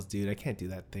materials, dude. I can't do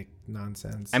that thick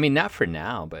nonsense. I mean, not for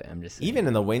now, but I'm just saying. Even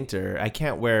in the winter, I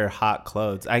can't wear hot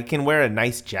clothes. I can wear a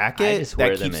nice jacket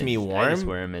that keeps me warm. I just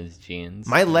wear them as jeans.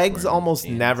 My legs almost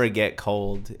never get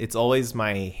cold. It's always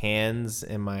my hands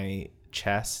and my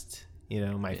chest,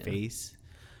 my face.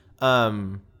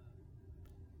 Can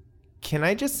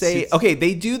I just say, okay,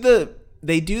 they do the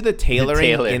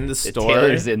tailoring in the store. The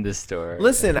tailor's in the store.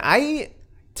 Listen,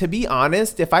 to be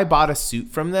honest, if I bought a suit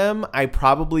from them, I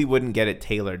probably wouldn't get it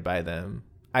tailored by them.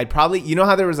 I'd probably,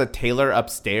 how there was a tailor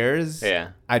upstairs?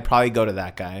 Yeah. I'd probably go to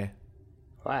that guy.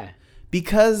 Why?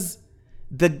 Because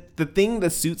the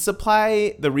Suit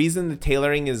Supply, the reason the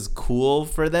tailoring is cool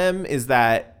for them is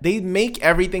that they make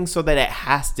everything so that it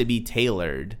has to be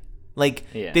tailored. Like,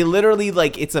 they literally,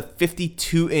 like, it's a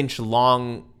 52-inch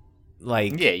long,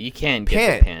 like, you can't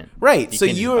get the pant. Right. You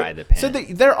can buy the pant. So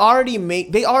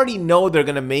they already know they're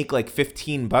going to make like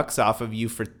 $15 off of you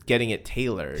for getting it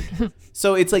tailored.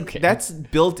 So it's like, that's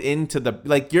built into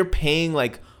you're paying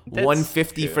like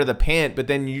 $150 for the pant, but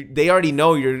then they already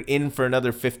know you're in for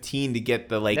another $15 to get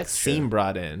the seam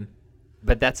brought in.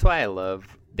 But that's why I love,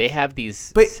 they have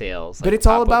these sales. But it's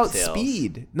all about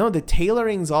speed. No, the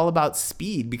tailoring's all about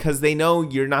speed because they know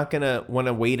you're not going to want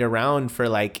to wait around for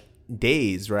like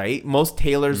days, right? Most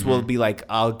tailors will be like,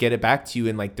 I'll get it back to you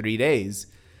in like 3 days.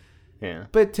 Yeah.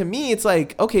 But to me, it's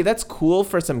like, okay, that's cool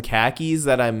for some khakis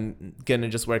that I'm gonna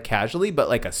just wear casually, but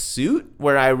like a suit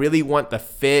where I really want the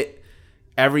fit,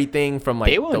 everything from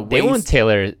like the waist. They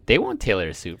won't tailor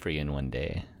a suit for you in one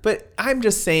day. But I'm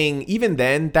just saying, even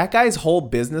then, that guy's whole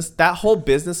business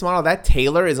model, that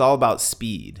tailor is all about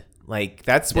speed. Like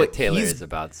that's what tailor is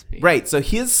about speed. Right. So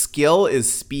his skill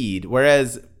is speed,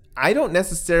 whereas I don't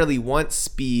necessarily want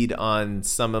speed on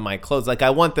some of my clothes. Like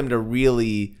I want them to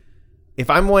really, if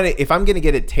I'm going to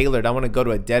get it tailored, I want to go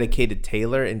to a dedicated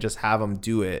tailor and just have them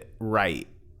do it right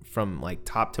from like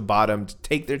top to bottom. To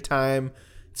take their time.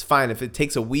 It's fine if it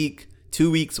takes a week,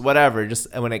 2 weeks, whatever.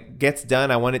 Just when it gets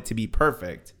done, I want it to be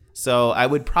perfect. So I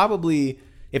would probably,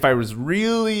 if I was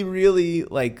really, really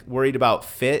like worried about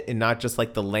fit and not just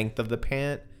like the length of the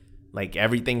pant, like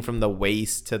everything from the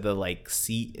waist to the like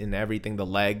seat and everything, the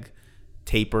leg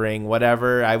tapering,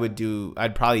 whatever,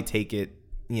 I'd probably take it,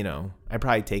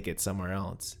 I'd take it somewhere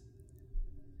else.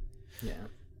 Yeah.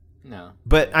 No.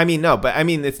 But I mean,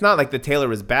 it's not like the tailor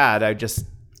was bad. I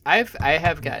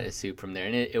have got a suit from there,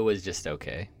 and it was just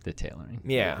okay. The tailoring.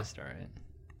 Yeah. It was just all right.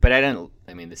 But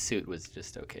the suit was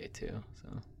just okay too. So.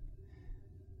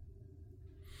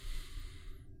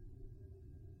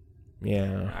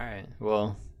 Yeah.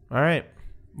 All right.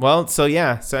 Well, so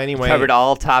yeah. So anyway, covered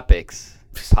all topics: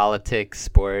 politics,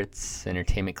 sports,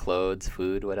 entertainment, clothes,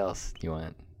 food. What else do you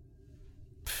want?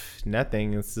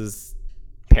 Nothing. This is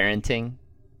parenting.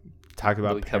 Talk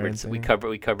about we parenting.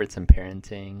 covered some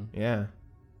parenting. Yeah.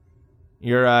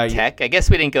 Your tech. I guess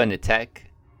we didn't go into tech.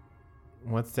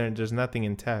 What's there? There's nothing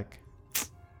in tech.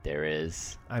 There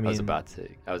is. I was about to.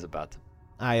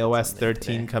 iOS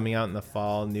 13 coming out in the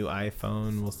fall. New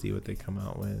iPhone. We'll see what they come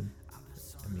out with.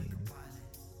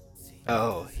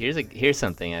 Oh, here's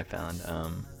something I found.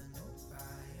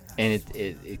 And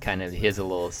it kind of, he has a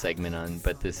little segment on,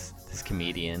 but this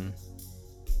comedian,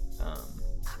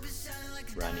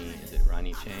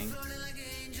 Ronnie Chang?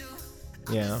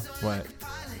 Yeah. What?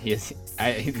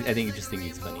 I think he's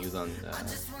funny. He was on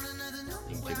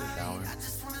Jimmy Fallon.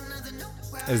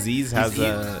 Aziz has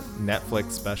a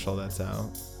Netflix special that's out.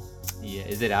 Yeah,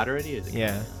 is it out already? Or is it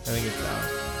I think it's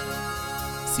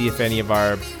out. See if any of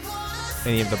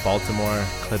the Baltimore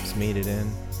clips made it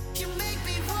in.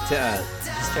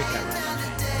 Just check out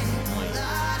Ronnie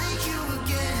Chang.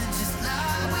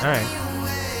 All right.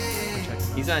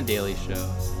 He's on Daily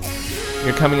Show.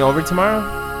 You're coming over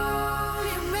tomorrow?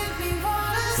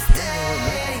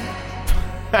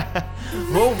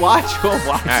 We'll watch. All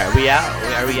right, we out?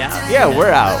 Are we out? Yeah,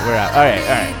 we're out. All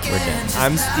right. We're done.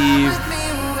 I'm Steve.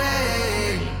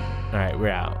 All right, we're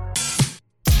out.